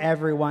for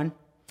everyone.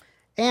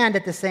 And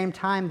at the same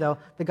time, though,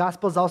 the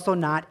gospel is also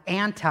not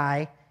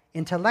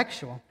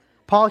anti-intellectual.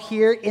 Paul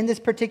here in this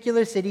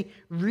particular city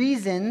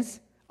reasons,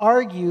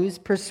 argues,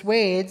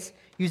 persuades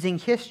using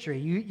history,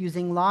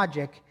 using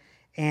logic,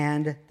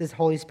 and this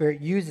Holy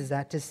Spirit uses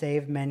that to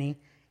save many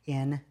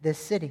in this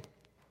city.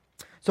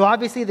 So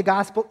obviously the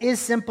gospel is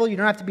simple. You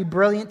don't have to be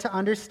brilliant to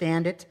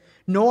understand it,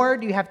 nor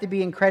do you have to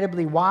be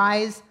incredibly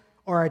wise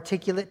or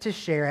articulate to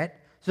share it.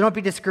 So don't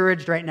be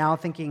discouraged right now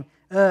thinking,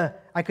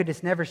 I could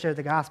just never share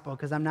the gospel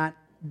because I'm not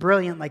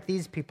brilliant like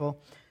these people,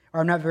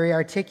 or I'm not very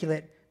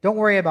articulate. don't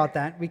worry about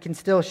that. We can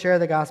still share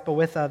the gospel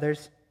with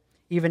others,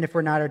 even if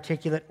we're not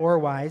articulate or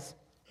wise.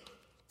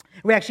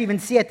 We actually even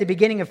see at the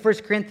beginning of 1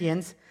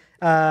 Corinthians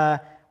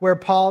where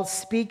Paul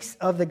speaks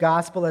of the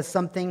gospel as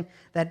something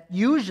that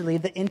usually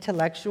the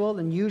intellectual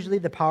and usually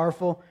the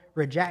powerful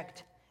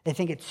reject. They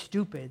think it's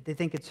stupid, they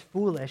think it's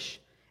foolish,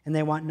 and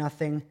they want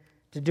nothing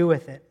to do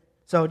with it.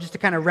 So just to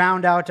kind of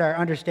round out our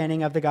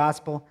understanding of the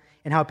gospel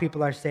and how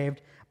people are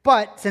saved.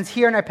 But since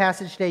here in our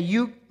passage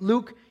today,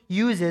 Luke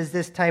uses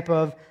this type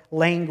of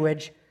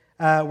language,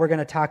 we're going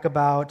to talk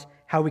about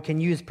how we can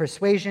use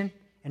persuasion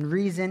and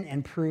reason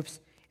and proofs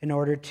in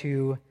order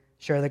to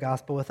share the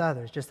gospel with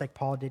others, just like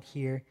Paul did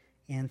here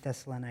in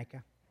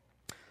Thessalonica.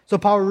 So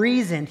Paul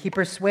reasoned, he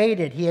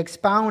persuaded, he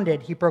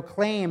expounded, he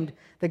proclaimed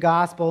the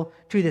gospel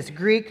to this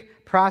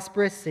Greek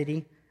prosperous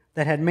city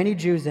that had many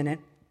Jews in it.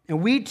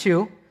 And we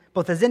too,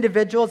 both as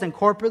individuals and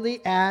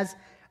corporately as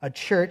a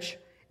church,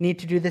 need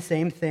to do the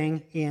same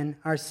thing in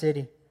our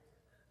city.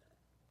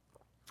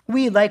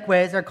 We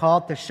likewise are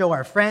called to show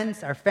our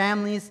friends, our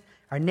families,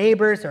 our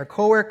neighbors, our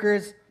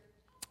coworkers,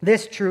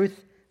 this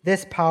truth,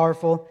 this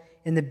powerful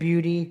in the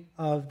beauty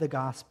of the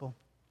gospel.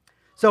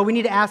 So we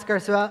need to ask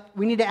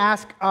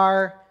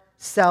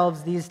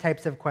ourselves these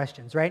types of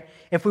questions, right?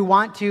 If we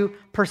want to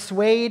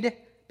persuade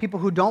people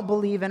who don't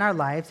believe in our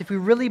lives, if we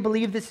really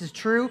believe this is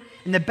true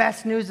and the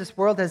best news this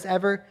world has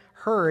ever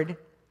heard,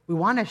 we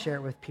want to share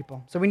it with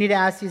people. So we need to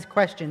ask these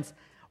questions.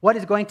 What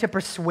is going to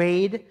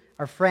persuade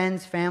our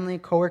friends, family,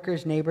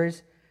 coworkers,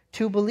 neighbors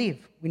to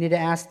believe? We need to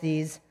ask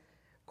these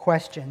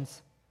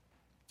questions.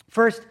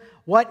 First,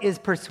 what is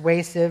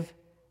persuasive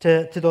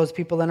to those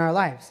people in our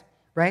lives,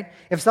 right?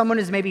 If someone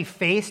is maybe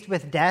faced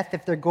with death,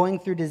 if they're going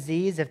through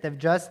disease, if they've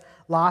just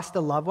lost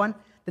a loved one,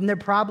 then they're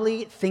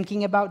probably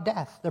thinking about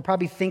death. They're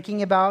probably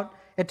thinking about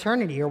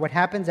eternity or what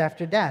happens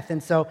after death.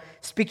 And so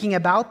speaking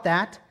about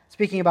that,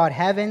 speaking about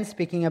heaven,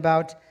 speaking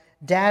about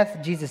death,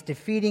 Jesus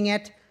defeating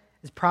it,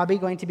 is probably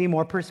going to be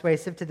more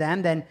persuasive to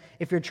them than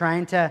if you're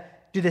trying to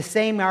do the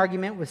same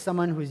argument with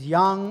someone who's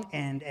young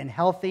and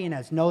healthy and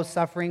has no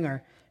suffering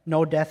or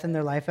no death in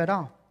their life at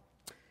all.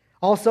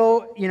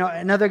 Also,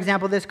 another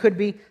example of this could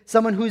be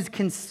someone who's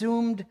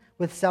consumed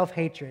with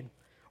self-hatred,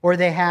 or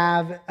they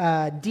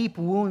have deep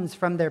wounds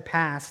from their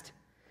past.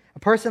 A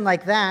person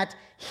like that,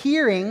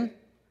 hearing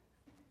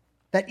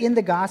that in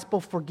the gospel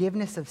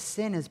forgiveness of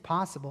sin is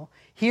possible,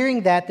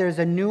 hearing that there's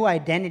a new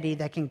identity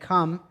that can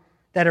come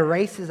that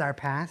erases our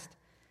past,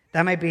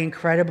 that might be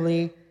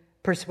incredibly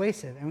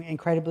persuasive and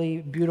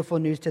incredibly beautiful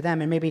news to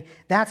them. And maybe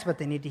that's what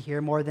they need to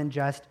hear more than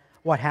just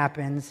what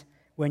happens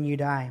when you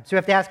die. So we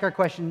have to ask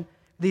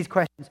these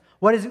questions.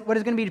 What is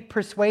going to be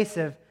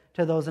persuasive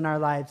to those in our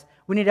lives?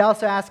 We need to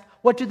also ask,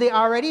 what do they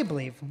already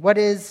believe? What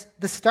is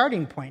the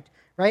starting point,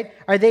 right?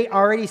 Are they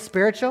already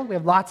spiritual? We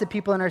have lots of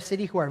people in our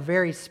city who are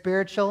very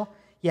spiritual,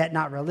 yet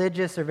not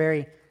religious, or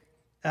very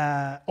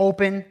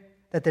open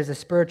that there's a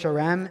spiritual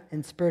realm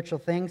and spiritual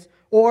things.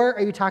 Or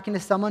are you talking to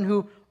someone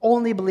who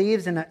only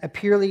believes in a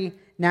purely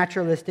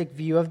naturalistic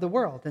view of the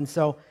world? And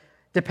so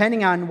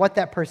depending on what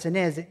that person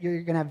is,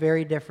 you're going to have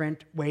very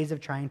different ways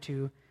of trying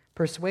to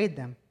persuade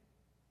them.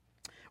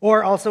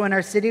 Or also in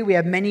our city, we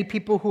have many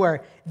people who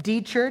are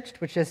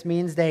de-churched, which just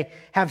means they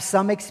have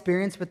some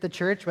experience with the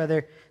church,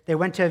 whether they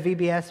went to a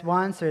VBS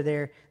once or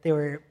they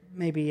were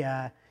maybe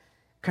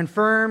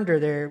confirmed or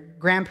their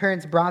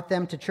grandparents brought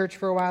them to church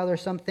for a while or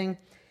something.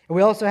 And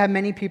we also have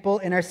many people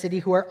in our city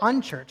who are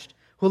unchurched,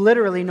 who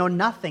literally know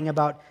nothing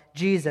about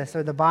Jesus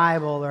or the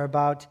Bible or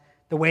about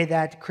the way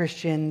that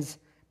Christians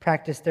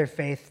practice their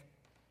faith.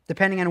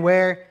 Depending on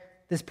where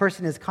this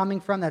person is coming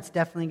from, that's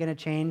definitely going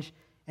to change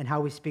in how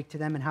we speak to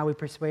them and how we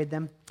persuade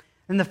them.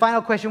 And the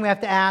final question we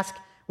have to ask,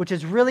 which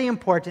is really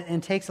important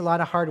and takes a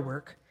lot of hard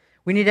work,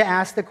 we need to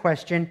ask the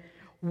question,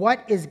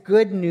 what is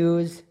good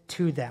news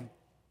to them?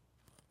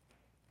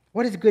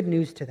 What is good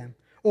news to them?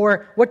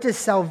 Or what does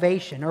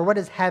salvation or what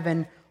does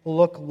heaven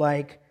look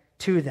like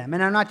to them?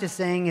 And I'm not just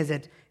saying, is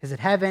it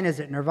heaven? Is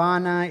it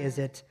nirvana? Is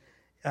it,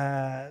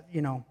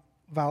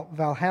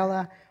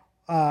 Valhalla?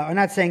 I'm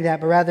not saying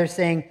that, but rather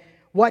saying,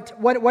 what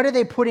are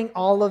they putting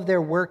all of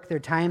their work, their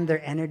time,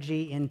 their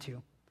energy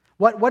into?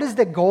 What is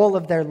the goal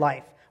of their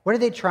life? What are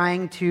they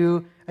trying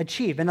to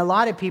achieve? And a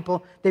lot of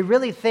people, they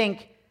really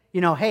think,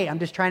 hey, I'm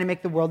just trying to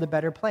make the world a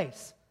better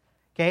place.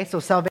 Okay, so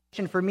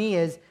salvation for me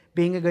is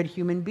being a good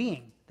human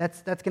being.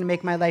 That's going to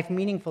make my life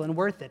meaningful and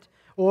worth it.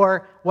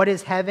 Or what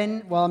is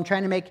heaven? Well, I'm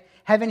trying to make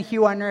heaven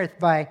here on earth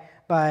by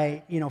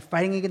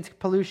fighting against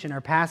pollution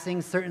or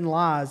passing certain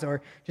laws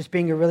or just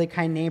being a really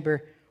kind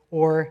neighbor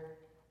or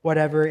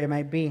whatever it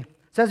might be.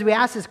 So as we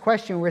ask this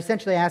question, we're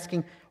essentially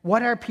asking,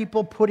 what are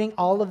people putting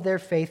all of their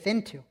faith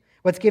into?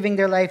 What's giving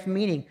their life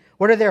meaning?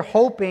 What are they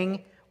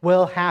hoping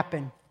will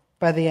happen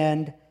by the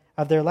end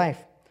of their life?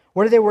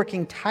 What are they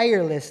working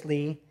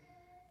tirelessly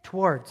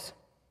towards?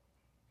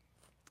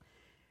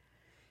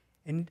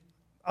 And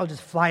I'll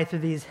just fly through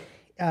these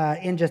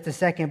in just a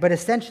second. But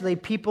essentially,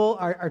 people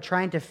are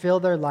trying to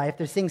fill their life.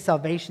 They're seeing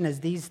salvation as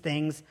these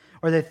things,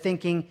 or they're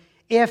thinking,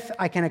 if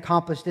I can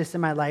accomplish this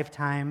in my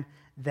lifetime,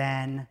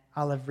 then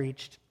I'll have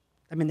reached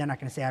I mean, they're not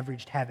going to say I've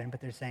reached heaven, but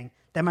they're saying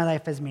that my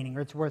life has meaning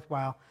or it's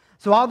worthwhile.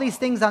 So all these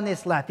things on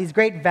this left, these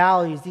great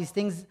values, these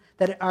things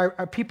that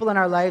our people in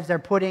our lives are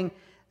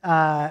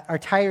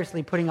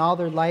tirelessly putting all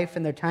their life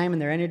and their time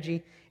and their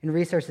energy and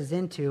resources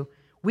into,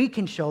 we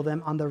can show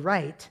them on the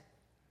right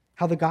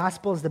how the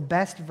gospel is the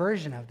best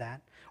version of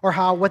that, or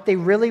how what they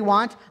really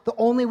want, the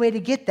only way to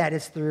get that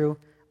is through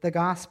the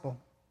gospel.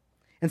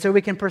 And so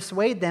we can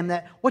persuade them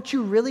that what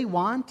you really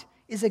want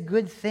is a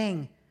good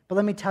thing. But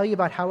let me tell you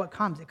about how it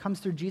comes. It comes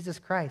through Jesus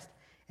Christ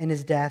and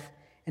his death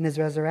and his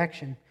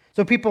resurrection.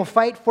 So people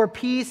fight for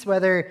peace,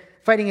 whether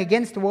fighting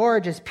against war or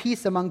just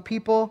peace among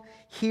people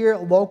here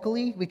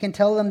locally. We can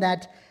tell them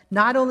that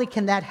not only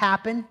can that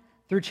happen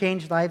through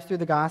changed lives through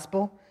the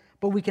gospel,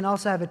 but we can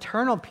also have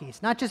eternal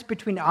peace, not just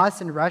between us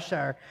and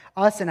Russia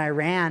or us and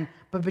Iran,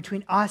 but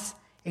between us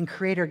and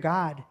Creator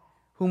God,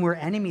 whom we're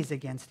enemies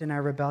against in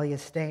our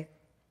rebellious state.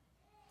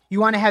 You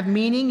want to have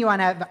meaning? You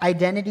want to have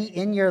identity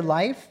in your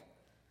life?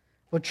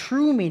 Well,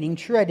 true meaning,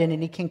 true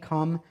identity can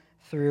come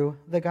through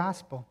the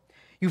gospel.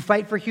 You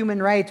fight for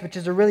human rights, which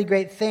is a really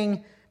great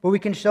thing, but we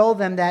can show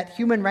them that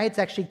human rights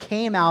actually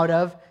came out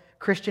of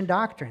Christian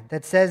doctrine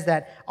that says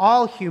that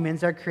all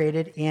humans are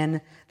created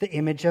in the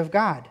image of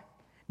God.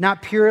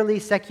 Not purely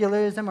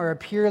secularism or a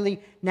purely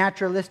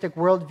naturalistic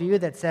worldview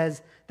that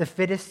says the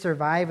fittest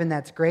survive and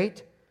that's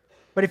great.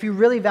 But if you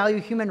really value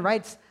human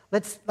rights,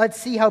 let's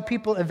see how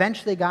people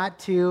eventually got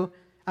to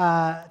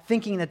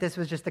thinking that this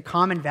was just a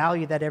common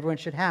value that everyone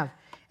should have.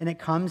 And it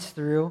comes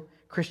through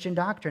Christian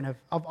doctrine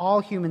of all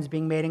humans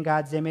being made in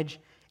God's image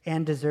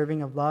and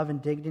deserving of love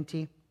and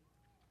dignity.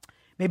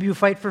 Maybe you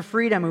fight for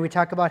freedom, and we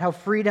talk about how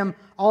freedom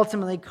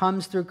ultimately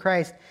comes through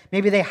Christ.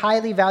 Maybe they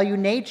highly value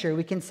nature.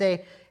 We can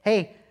say,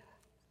 hey,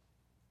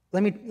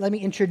 let me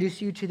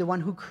introduce you to the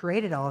one who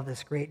created all of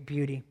this great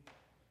beauty,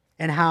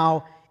 and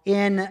how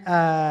in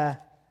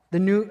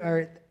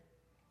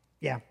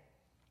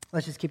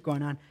let's just keep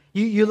going on.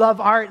 You love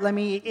art. Let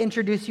me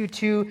introduce you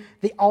to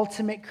the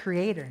ultimate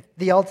creator,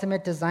 the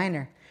ultimate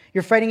designer.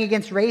 You're fighting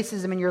against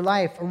racism in your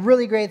life, a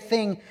really great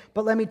thing,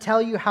 but let me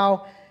tell you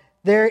how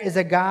there is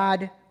a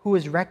God who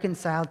is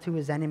reconciled to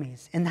his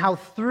enemies, and how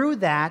through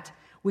that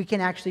we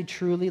can actually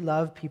truly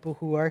love people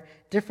who are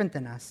different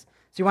than us.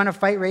 So you want to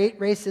fight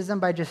racism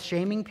by just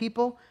shaming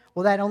people?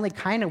 Well, that only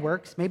kind of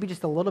works, maybe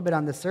just a little bit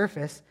on the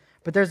surface,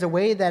 but there's a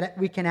way that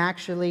we can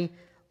actually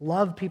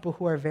love people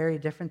who are very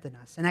different than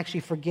us and actually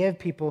forgive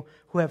people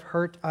who have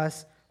hurt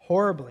us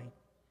horribly.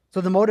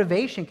 So the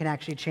motivation can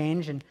actually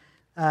change, and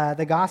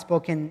the gospel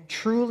can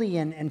truly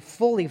and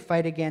fully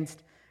fight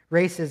against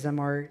racism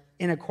or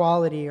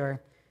inequality, and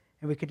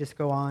we could just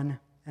go on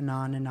and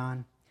on and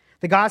on.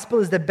 The gospel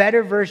is the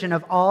better version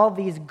of all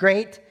these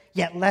great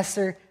yet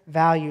lesser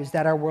values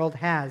that our world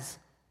has,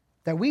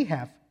 that we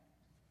have.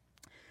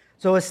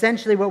 So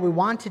essentially what we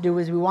want to do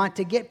is we want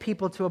to get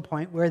people to a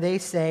point where they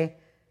say,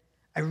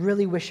 I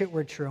really wish it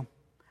were true.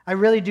 I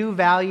really do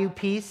value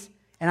peace,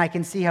 and I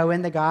can see how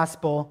in the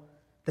gospel,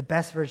 the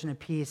best version of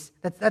peace,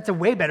 that's a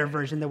way better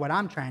version than what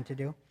I'm trying to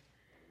do.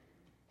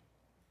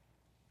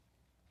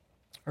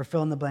 Or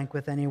fill in the blank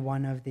with any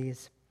one of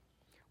these.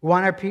 We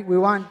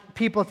want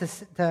people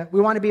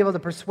to be able to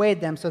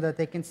persuade them so that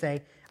they can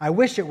say, I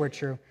wish it were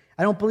true.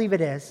 I don't believe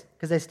it is,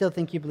 because I still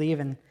think you believe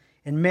in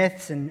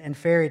myths and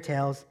fairy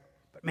tales.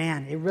 But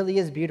man, it really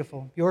is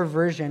beautiful. Your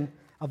version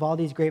of all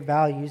these great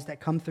values that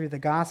come through the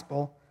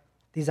gospel,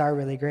 these are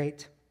really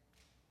great.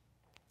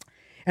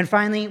 And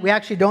finally, we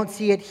actually don't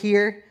see it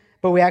here,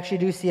 but we actually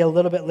do see a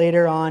little bit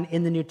later on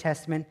in the New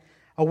Testament,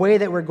 a way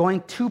that we're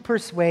going to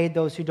persuade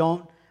those who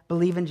don't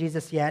believe in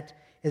Jesus yet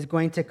is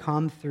going to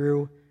come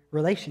through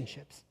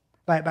relationships.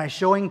 By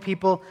showing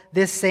people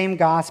this same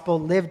gospel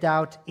lived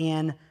out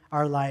in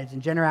our lives,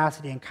 in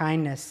generosity and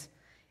kindness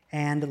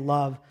and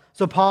love.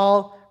 So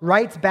Paul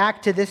writes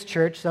back to this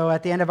church. So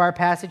at the end of our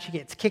passage, he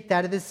gets kicked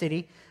out of the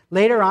city.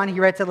 Later on, he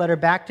writes a letter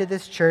back to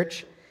this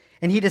church,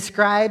 and he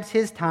describes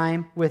his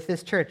time with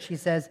this church. He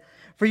says,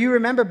 For you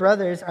remember,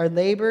 brothers, our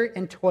labor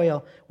and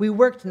toil. We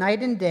worked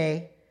night and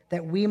day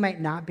that we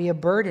might not be a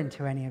burden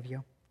to any of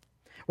you,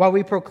 while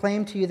we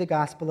proclaim to you the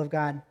gospel of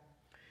God.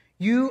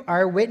 You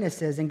are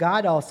witnesses, and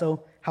God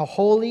also, how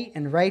holy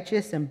and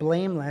righteous and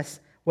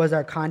blameless was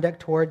our conduct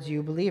towards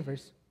you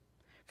believers.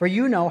 For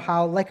you know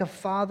how, like a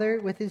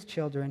father with his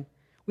children,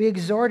 we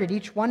exhorted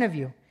each one of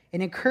you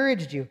and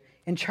encouraged you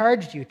and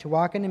charged you to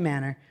walk in a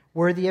manner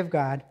worthy of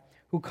God,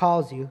 who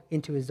calls you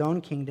into his own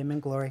kingdom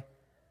and glory.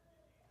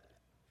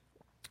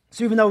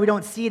 So even though we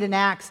don't see it in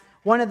Acts,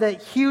 one of the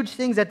huge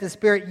things that the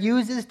Spirit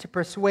uses to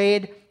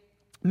persuade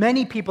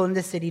many people in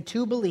this city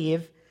to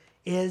believe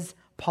is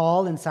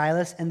Paul and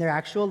Silas and their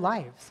actual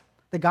lives.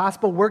 The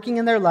gospel working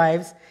in their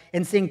lives,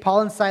 and seeing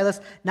Paul and Silas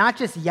not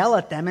just yell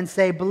at them and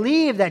say,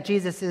 believe that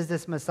Jesus is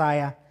this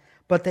Messiah,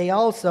 but they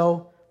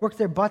also worked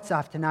their butts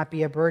off to not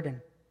be a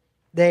burden.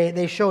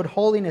 They showed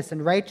holiness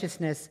and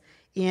righteousness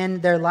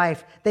in their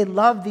life. They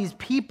loved these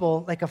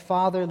people like a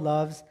father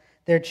loves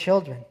their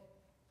children.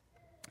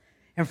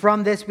 And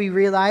from this we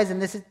realize,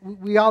 and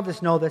we all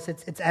just know this,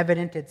 it's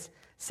evident, it's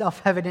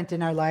self-evident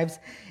in our lives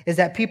is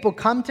that people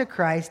come to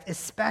Christ,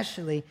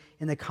 especially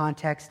in the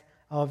context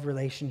of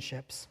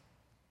relationships.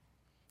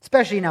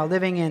 Especially now,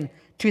 living in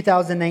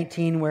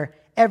 2019, where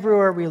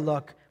everywhere we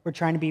look, we're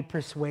trying to be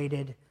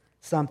persuaded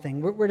something.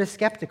 We're just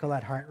skeptical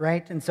at heart,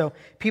 right? And so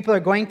people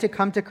are going to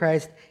come to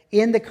Christ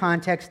in the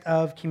context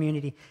of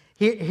community,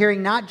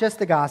 hearing not just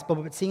the gospel,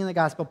 but seeing the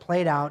gospel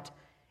played out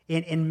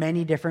in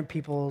many different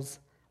people's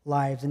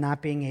lives and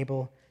not being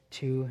able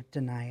to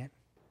deny it.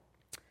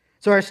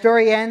 So our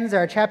story ends,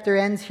 our chapter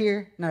ends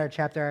here, not our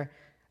chapter,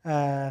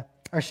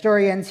 our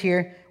story ends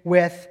here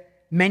with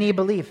many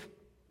believe.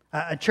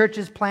 A church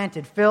is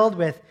planted, filled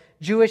with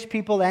Jewish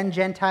people and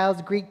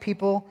Gentiles, Greek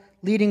people,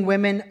 leading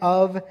women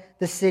of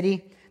the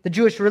city. The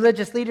Jewish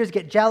religious leaders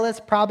get jealous,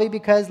 probably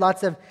because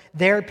lots of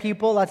their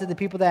people, lots of the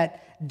people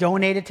that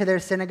donated to their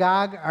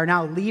synagogue are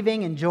now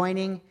leaving and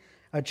joining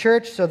a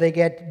church, so they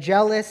get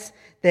jealous.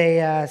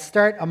 They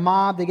start a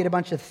mob. They get a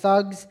bunch of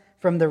thugs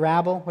from the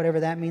rabble,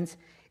 whatever that means,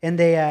 and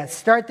they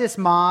start this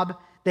mob.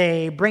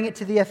 They bring it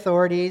to the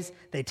authorities.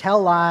 They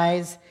tell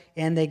lies,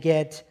 and they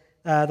get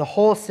the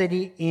whole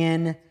city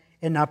in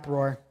an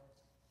uproar.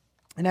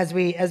 And as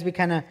we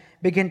kind of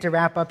begin to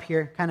wrap up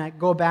here, kind of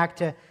go back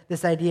to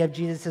this idea of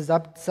Jesus'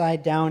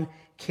 upside-down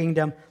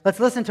kingdom, let's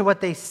listen to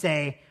what they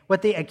say,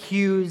 what they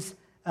accuse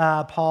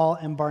Paul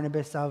and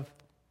Barnabas of,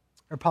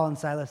 or Paul and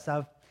Silas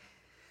of.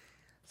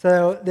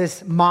 So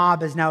this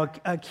mob is now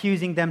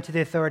accusing them to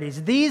the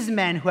authorities. These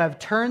men who have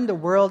turned the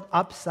world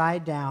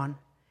upside down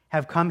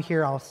have come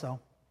here also.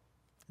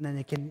 And then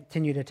they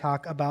continue to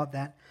talk about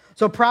that.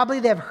 So probably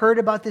they've heard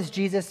about this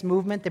Jesus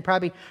movement. They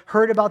probably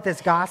heard about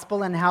this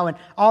gospel and how in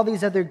all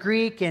these other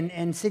Greek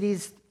and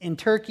cities in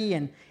Turkey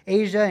and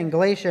Asia and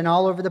Galatia and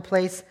all over the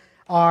place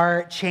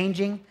are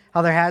changing.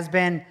 How there has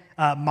been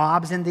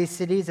mobs in these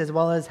cities, as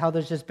well as how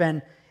there's just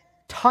been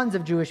tons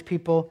of Jewish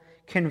people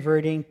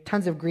converting,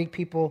 tons of Greek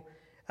people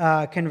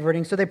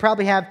converting. So they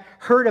probably have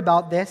heard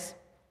about this.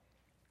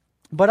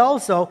 But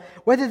also,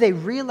 whether they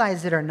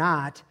realize it or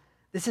not,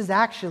 this is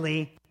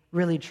actually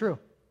really true.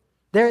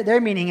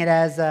 They're meaning it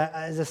as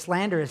a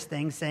slanderous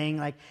thing, saying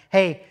like,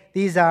 hey,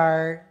 these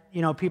are,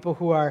 people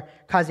who are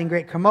causing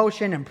great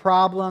commotion and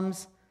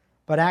problems,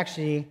 but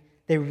actually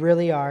they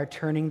really are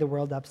turning the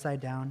world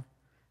upside down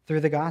through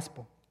the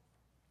gospel.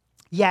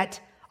 Yet,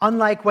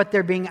 unlike what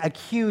they're being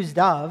accused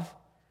of,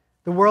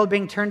 the world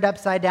being turned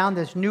upside down,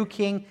 this new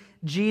king,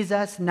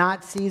 Jesus,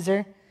 not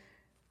Caesar,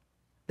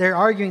 they're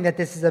arguing that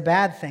this is a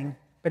bad thing.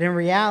 But in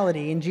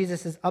reality, in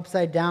Jesus'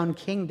 upside down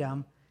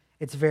kingdom,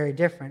 it's very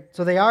different.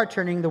 So they are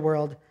turning the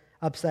world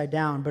upside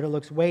down, but it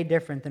looks way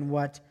different than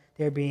what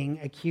they're being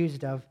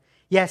accused of.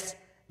 Yes,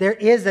 there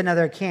is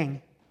another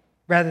king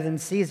rather than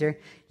Caesar,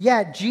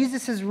 yet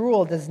Jesus'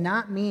 rule does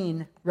not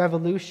mean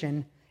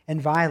revolution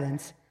and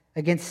violence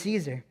against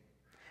Caesar,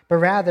 but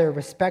rather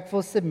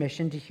respectful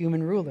submission to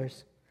human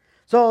rulers.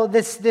 So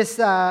this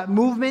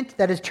movement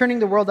that is turning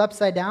the world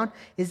upside down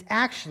is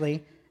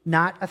actually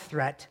not a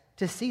threat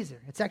to Caesar.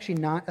 It's actually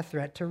not a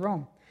threat to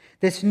Rome.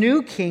 This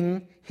new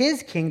king,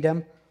 his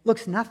kingdom,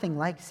 looks nothing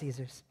like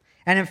Caesar's.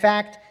 And in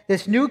fact,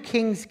 this new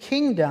king's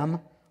kingdom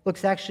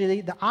looks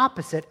actually the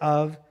opposite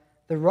of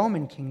the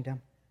Roman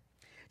kingdom.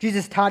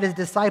 Jesus taught his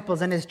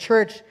disciples and his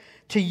church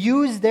to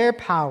use their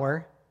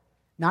power,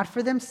 not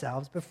for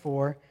themselves, but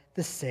for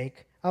the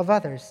sake of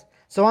others.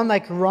 So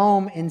unlike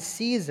Rome and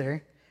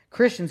Caesar,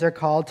 Christians are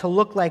called to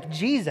look like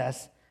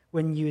Jesus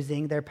when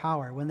using their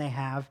power, when they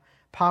have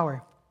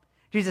power.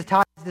 Jesus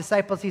taught his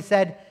disciples, he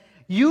said,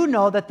 "You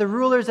know that the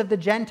rulers of the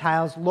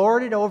Gentiles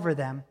lord it over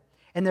them,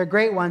 and their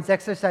great ones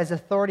exercise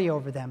authority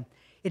over them.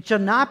 It shall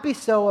not be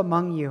so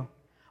among you,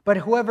 but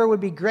whoever would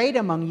be great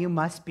among you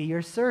must be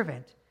your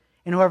servant,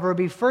 and whoever would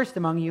be first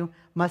among you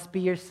must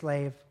be your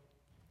slave."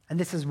 And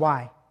this is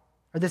why,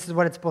 or this is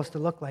what it's supposed to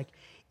look like.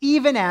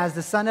 Even as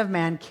the Son of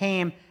Man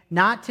came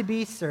not to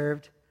be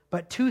served,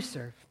 but to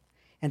serve,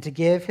 and to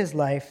give his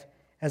life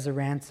as a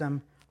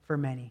ransom for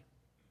many.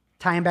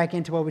 Tying back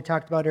into what we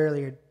talked about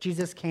earlier,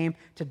 Jesus came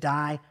to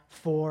die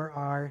for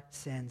our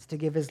sins, to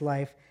give his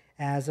life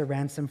as a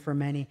ransom for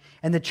many.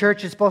 And the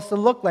church is supposed to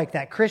look like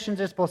that.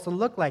 Christians are supposed to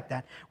look like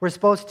that. We're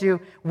supposed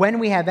to, when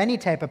we have any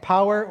type of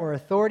power or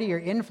authority or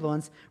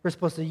influence, we're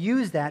supposed to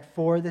use that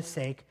for the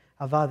sake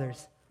of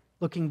others,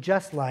 looking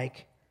just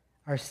like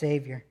our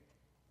Savior.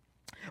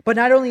 But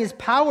not only is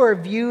power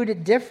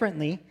viewed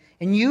differently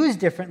and used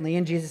differently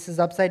in Jesus'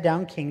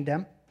 upside-down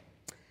kingdom,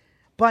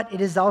 but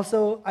it is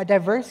also a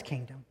diverse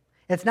kingdom.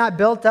 It's not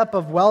built up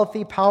of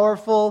wealthy,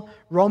 powerful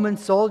Roman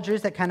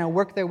soldiers that kind of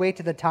work their way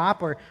to the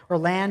top, or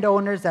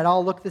landowners that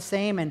all look the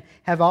same and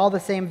have all the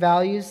same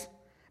values.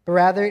 But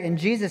rather, in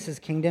Jesus'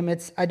 kingdom,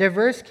 it's a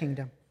diverse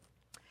kingdom.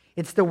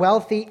 It's the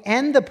wealthy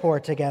and the poor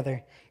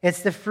together.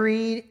 It's the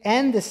free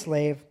and the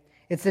slave.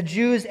 It's the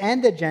Jews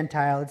and the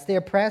Gentile. It's the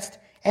oppressed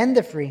and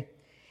the free.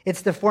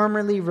 It's the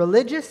formerly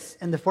religious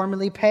and the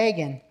formerly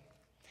pagan.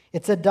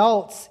 It's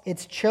adults,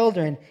 it's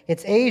children,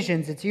 it's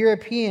Asians, it's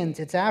Europeans,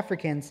 it's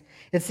Africans.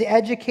 It's the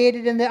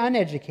educated and the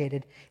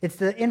uneducated. It's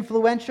the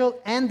influential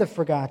and the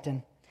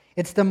forgotten.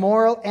 It's the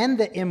moral and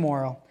the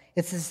immoral.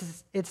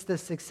 It's the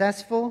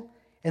successful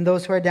and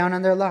those who are down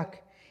on their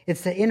luck.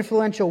 It's the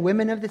influential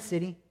women of the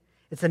city.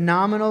 It's the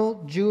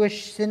nominal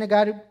Jewish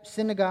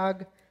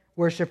synagogue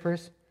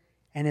worshipers.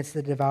 And it's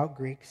the devout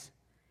Greeks.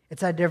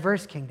 It's a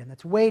diverse kingdom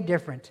that's way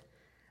different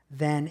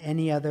than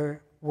any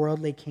other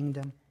worldly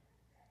kingdom.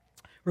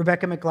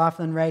 Rebecca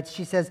McLaughlin writes,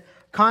 she says,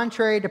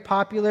 contrary to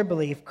popular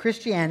belief,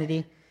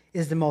 Christianity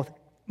is the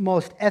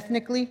most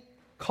ethnically,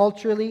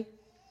 culturally,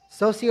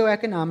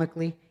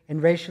 socioeconomically,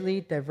 and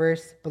racially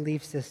diverse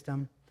belief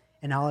system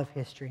in all of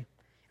history.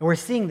 And we're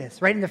seeing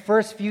this right in the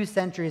first few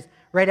centuries,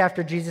 right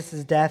after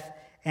Jesus' death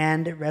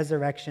and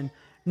resurrection.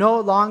 No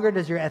longer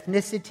does your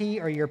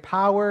ethnicity or your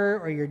power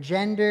or your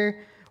gender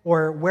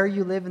or where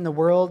you live in the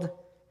world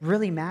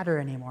really matter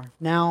anymore.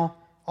 Now,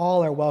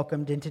 all are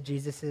welcomed into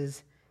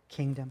Jesus'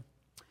 kingdom.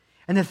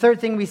 And the third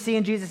thing we see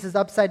in Jesus'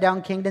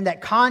 upside-down kingdom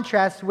that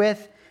contrasts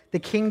with the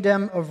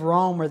kingdom of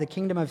Rome or the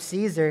kingdom of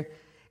Caesar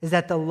is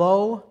that the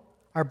low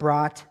are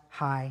brought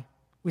high.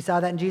 We saw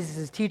that in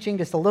Jesus' teaching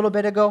just a little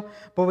bit ago,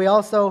 but we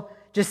also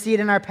just see it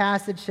in our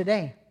passage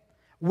today.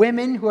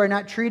 Women who are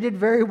not treated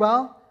very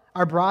well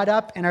are brought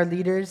up and are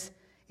leaders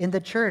in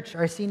the church,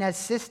 are seen as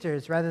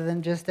sisters rather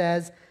than just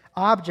as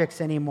objects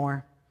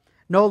anymore.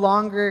 No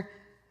longer,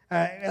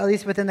 at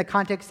least within the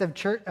context of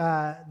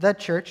the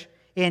church,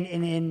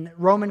 in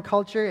Roman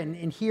culture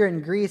and here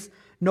in Greece,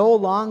 no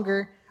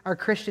longer are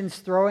Christians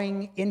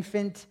throwing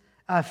infant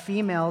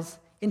females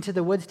into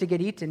the woods to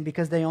get eaten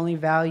because they only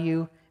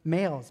value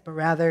males, but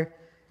rather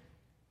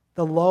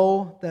the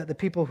low, the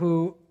people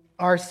who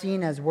are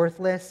seen as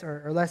worthless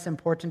or less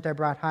important are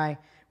brought high.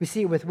 We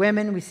see it with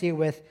women, we see it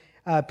with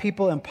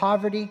people in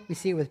poverty, we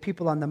see it with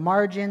people on the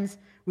margins,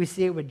 we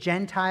see it with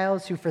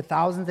Gentiles who for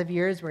thousands of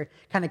years were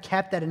kind of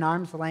kept at an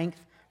arm's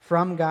length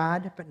from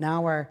God, but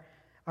now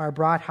are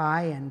brought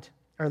high, and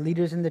our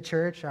leaders in the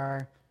church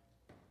are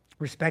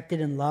respected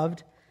and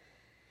loved.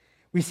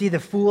 We see the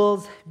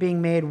fools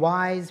being made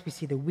wise. We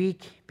see the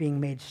weak being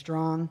made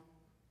strong.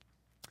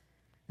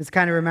 This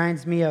kind of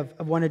reminds me of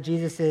one of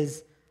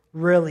Jesus's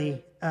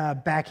really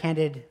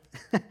backhanded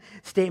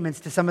statements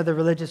to some of the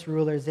religious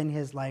rulers in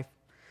his life.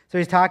 So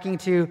he's talking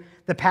to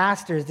the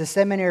pastors, the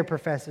seminary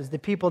professors, the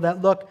people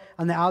that look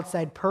on the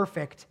outside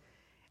perfect.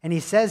 And he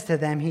says to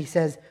them,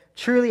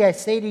 truly I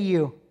say to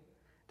you,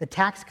 the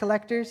tax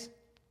collectors,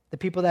 the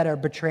people that are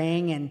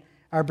betraying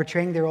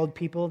their old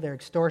people, they're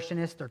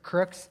extortionists, they're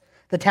crooks,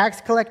 the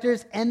tax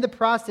collectors and the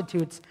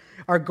prostitutes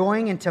are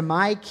going into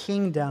my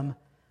kingdom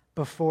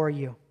before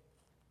you.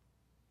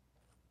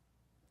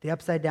 The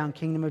upside-down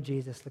kingdom of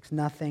Jesus looks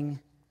nothing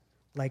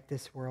like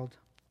this world.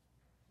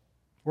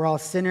 We're all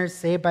sinners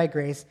saved by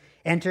grace,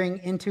 entering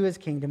into his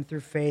kingdom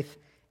through faith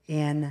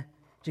in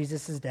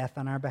Jesus' death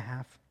on our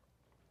behalf.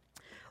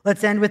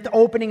 Let's end with the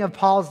opening of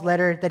Paul's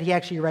letter that he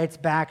actually writes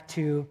back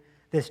to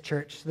this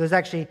church. So there's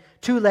actually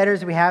 2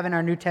 letters we have in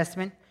our New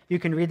Testament. You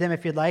can read them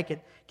if you'd like.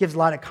 It gives a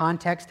lot of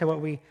context to what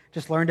we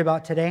just learned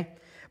about today.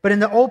 But in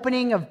the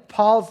opening of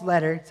Paul's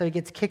letter, so he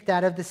gets kicked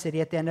out of the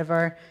city at the end of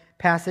our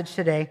passage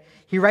today,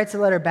 he writes a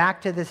letter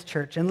back to this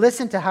church. And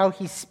listen to how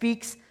he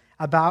speaks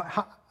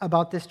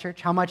about this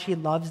church, how much he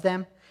loves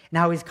them, and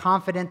how he's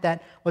confident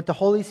that what the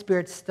Holy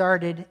Spirit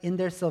started in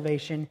their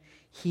salvation,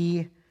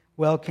 he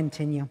will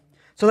continue.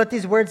 So let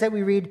these words that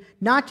we read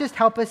not just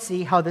help us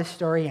see how this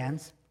story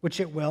ends, which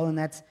it will, and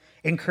that's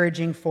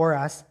encouraging for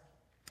us,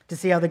 to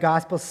see how the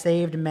gospel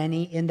saved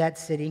many in that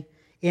city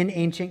in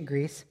ancient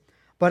Greece,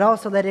 but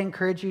also let it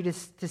encourage you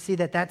to see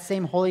that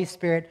same Holy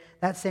Spirit,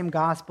 that same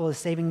gospel is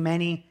saving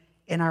many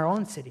in our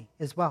own city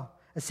as well,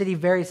 a city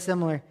very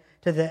similar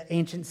to the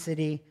ancient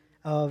city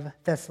of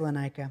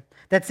Thessalonica.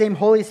 That same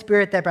Holy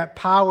Spirit that brought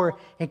power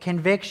and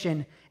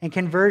conviction and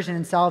conversion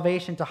and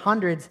salvation to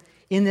hundreds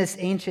in this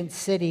ancient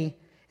city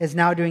is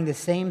now doing the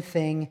same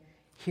thing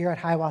here at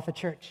Hiawatha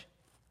Church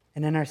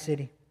and in our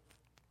city.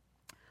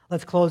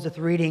 Let's close with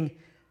reading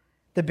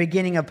the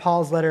beginning of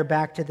Paul's letter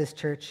back to this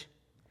church.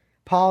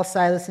 Paul,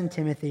 Silas, and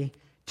Timothy,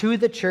 to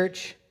the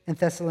church in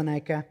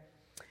Thessalonica,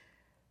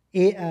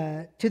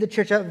 to the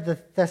church of the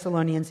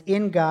Thessalonians,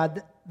 in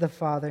God the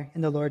Father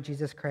and the Lord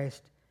Jesus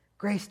Christ.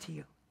 Grace to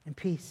you and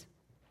peace.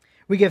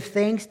 We give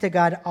thanks to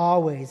God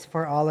always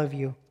for all of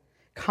you,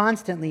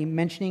 constantly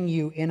mentioning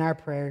you in our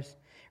prayers,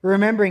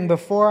 remembering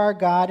before our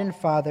God and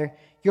Father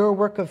your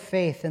work of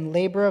faith and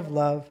labor of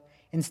love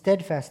and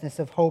steadfastness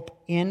of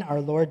hope in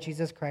our Lord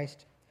Jesus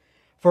Christ.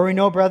 For we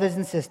know, brothers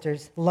and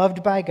sisters,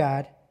 loved by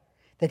God,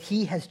 that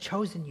he has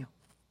chosen you,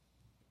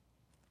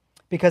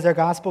 because our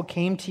gospel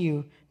came to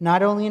you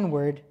not only in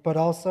word, but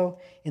also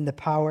in the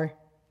power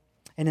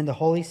and in the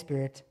Holy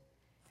Spirit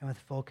and with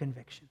full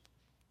conviction.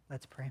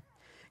 Let's pray.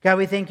 God,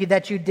 we thank you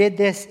that you did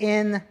this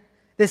in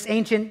this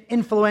ancient,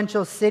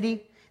 influential city, and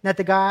that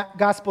the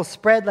gospel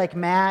spread like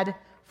mad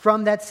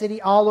from that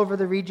city all over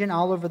the region,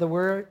 all over the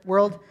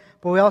world.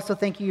 But we also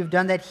thank you you've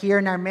done that here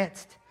in our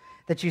midst,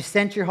 that you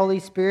sent your Holy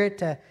Spirit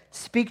to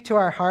speak to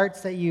our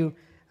hearts, that you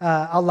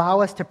allow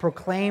us to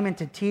proclaim and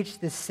to teach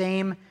the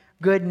same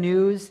good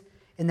news,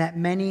 and that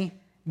many,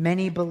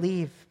 many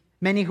believe.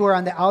 Many who are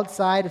on the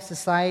outside of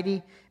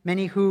society,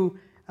 many who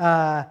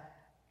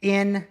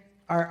in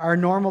our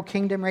normal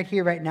kingdom right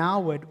here, right now,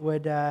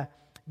 would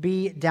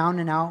be down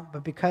and out,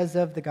 but because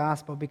of the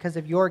gospel, because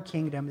of your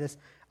kingdom, this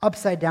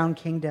upside-down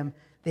kingdom,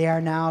 they are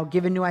now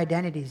given new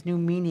identities, new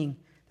meaning.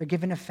 They're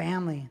given a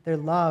family. They're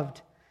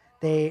loved.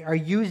 They are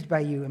used by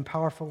you in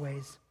powerful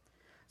ways.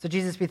 So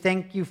Jesus, we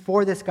thank you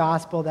for this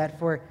gospel that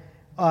for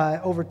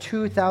over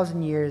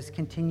 2,000 years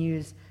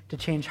continues to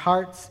change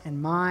hearts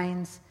and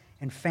minds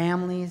and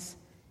families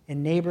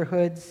and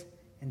neighborhoods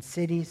and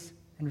cities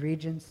and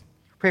regions.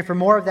 Pray for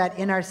more of that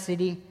in our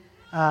city,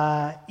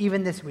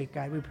 even this week,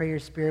 God. We pray your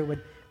Spirit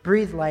would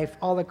breathe life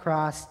all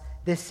across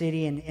this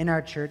city and in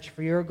our church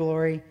for your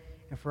glory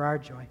and for our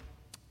joy.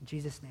 In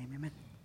Jesus' name, amen.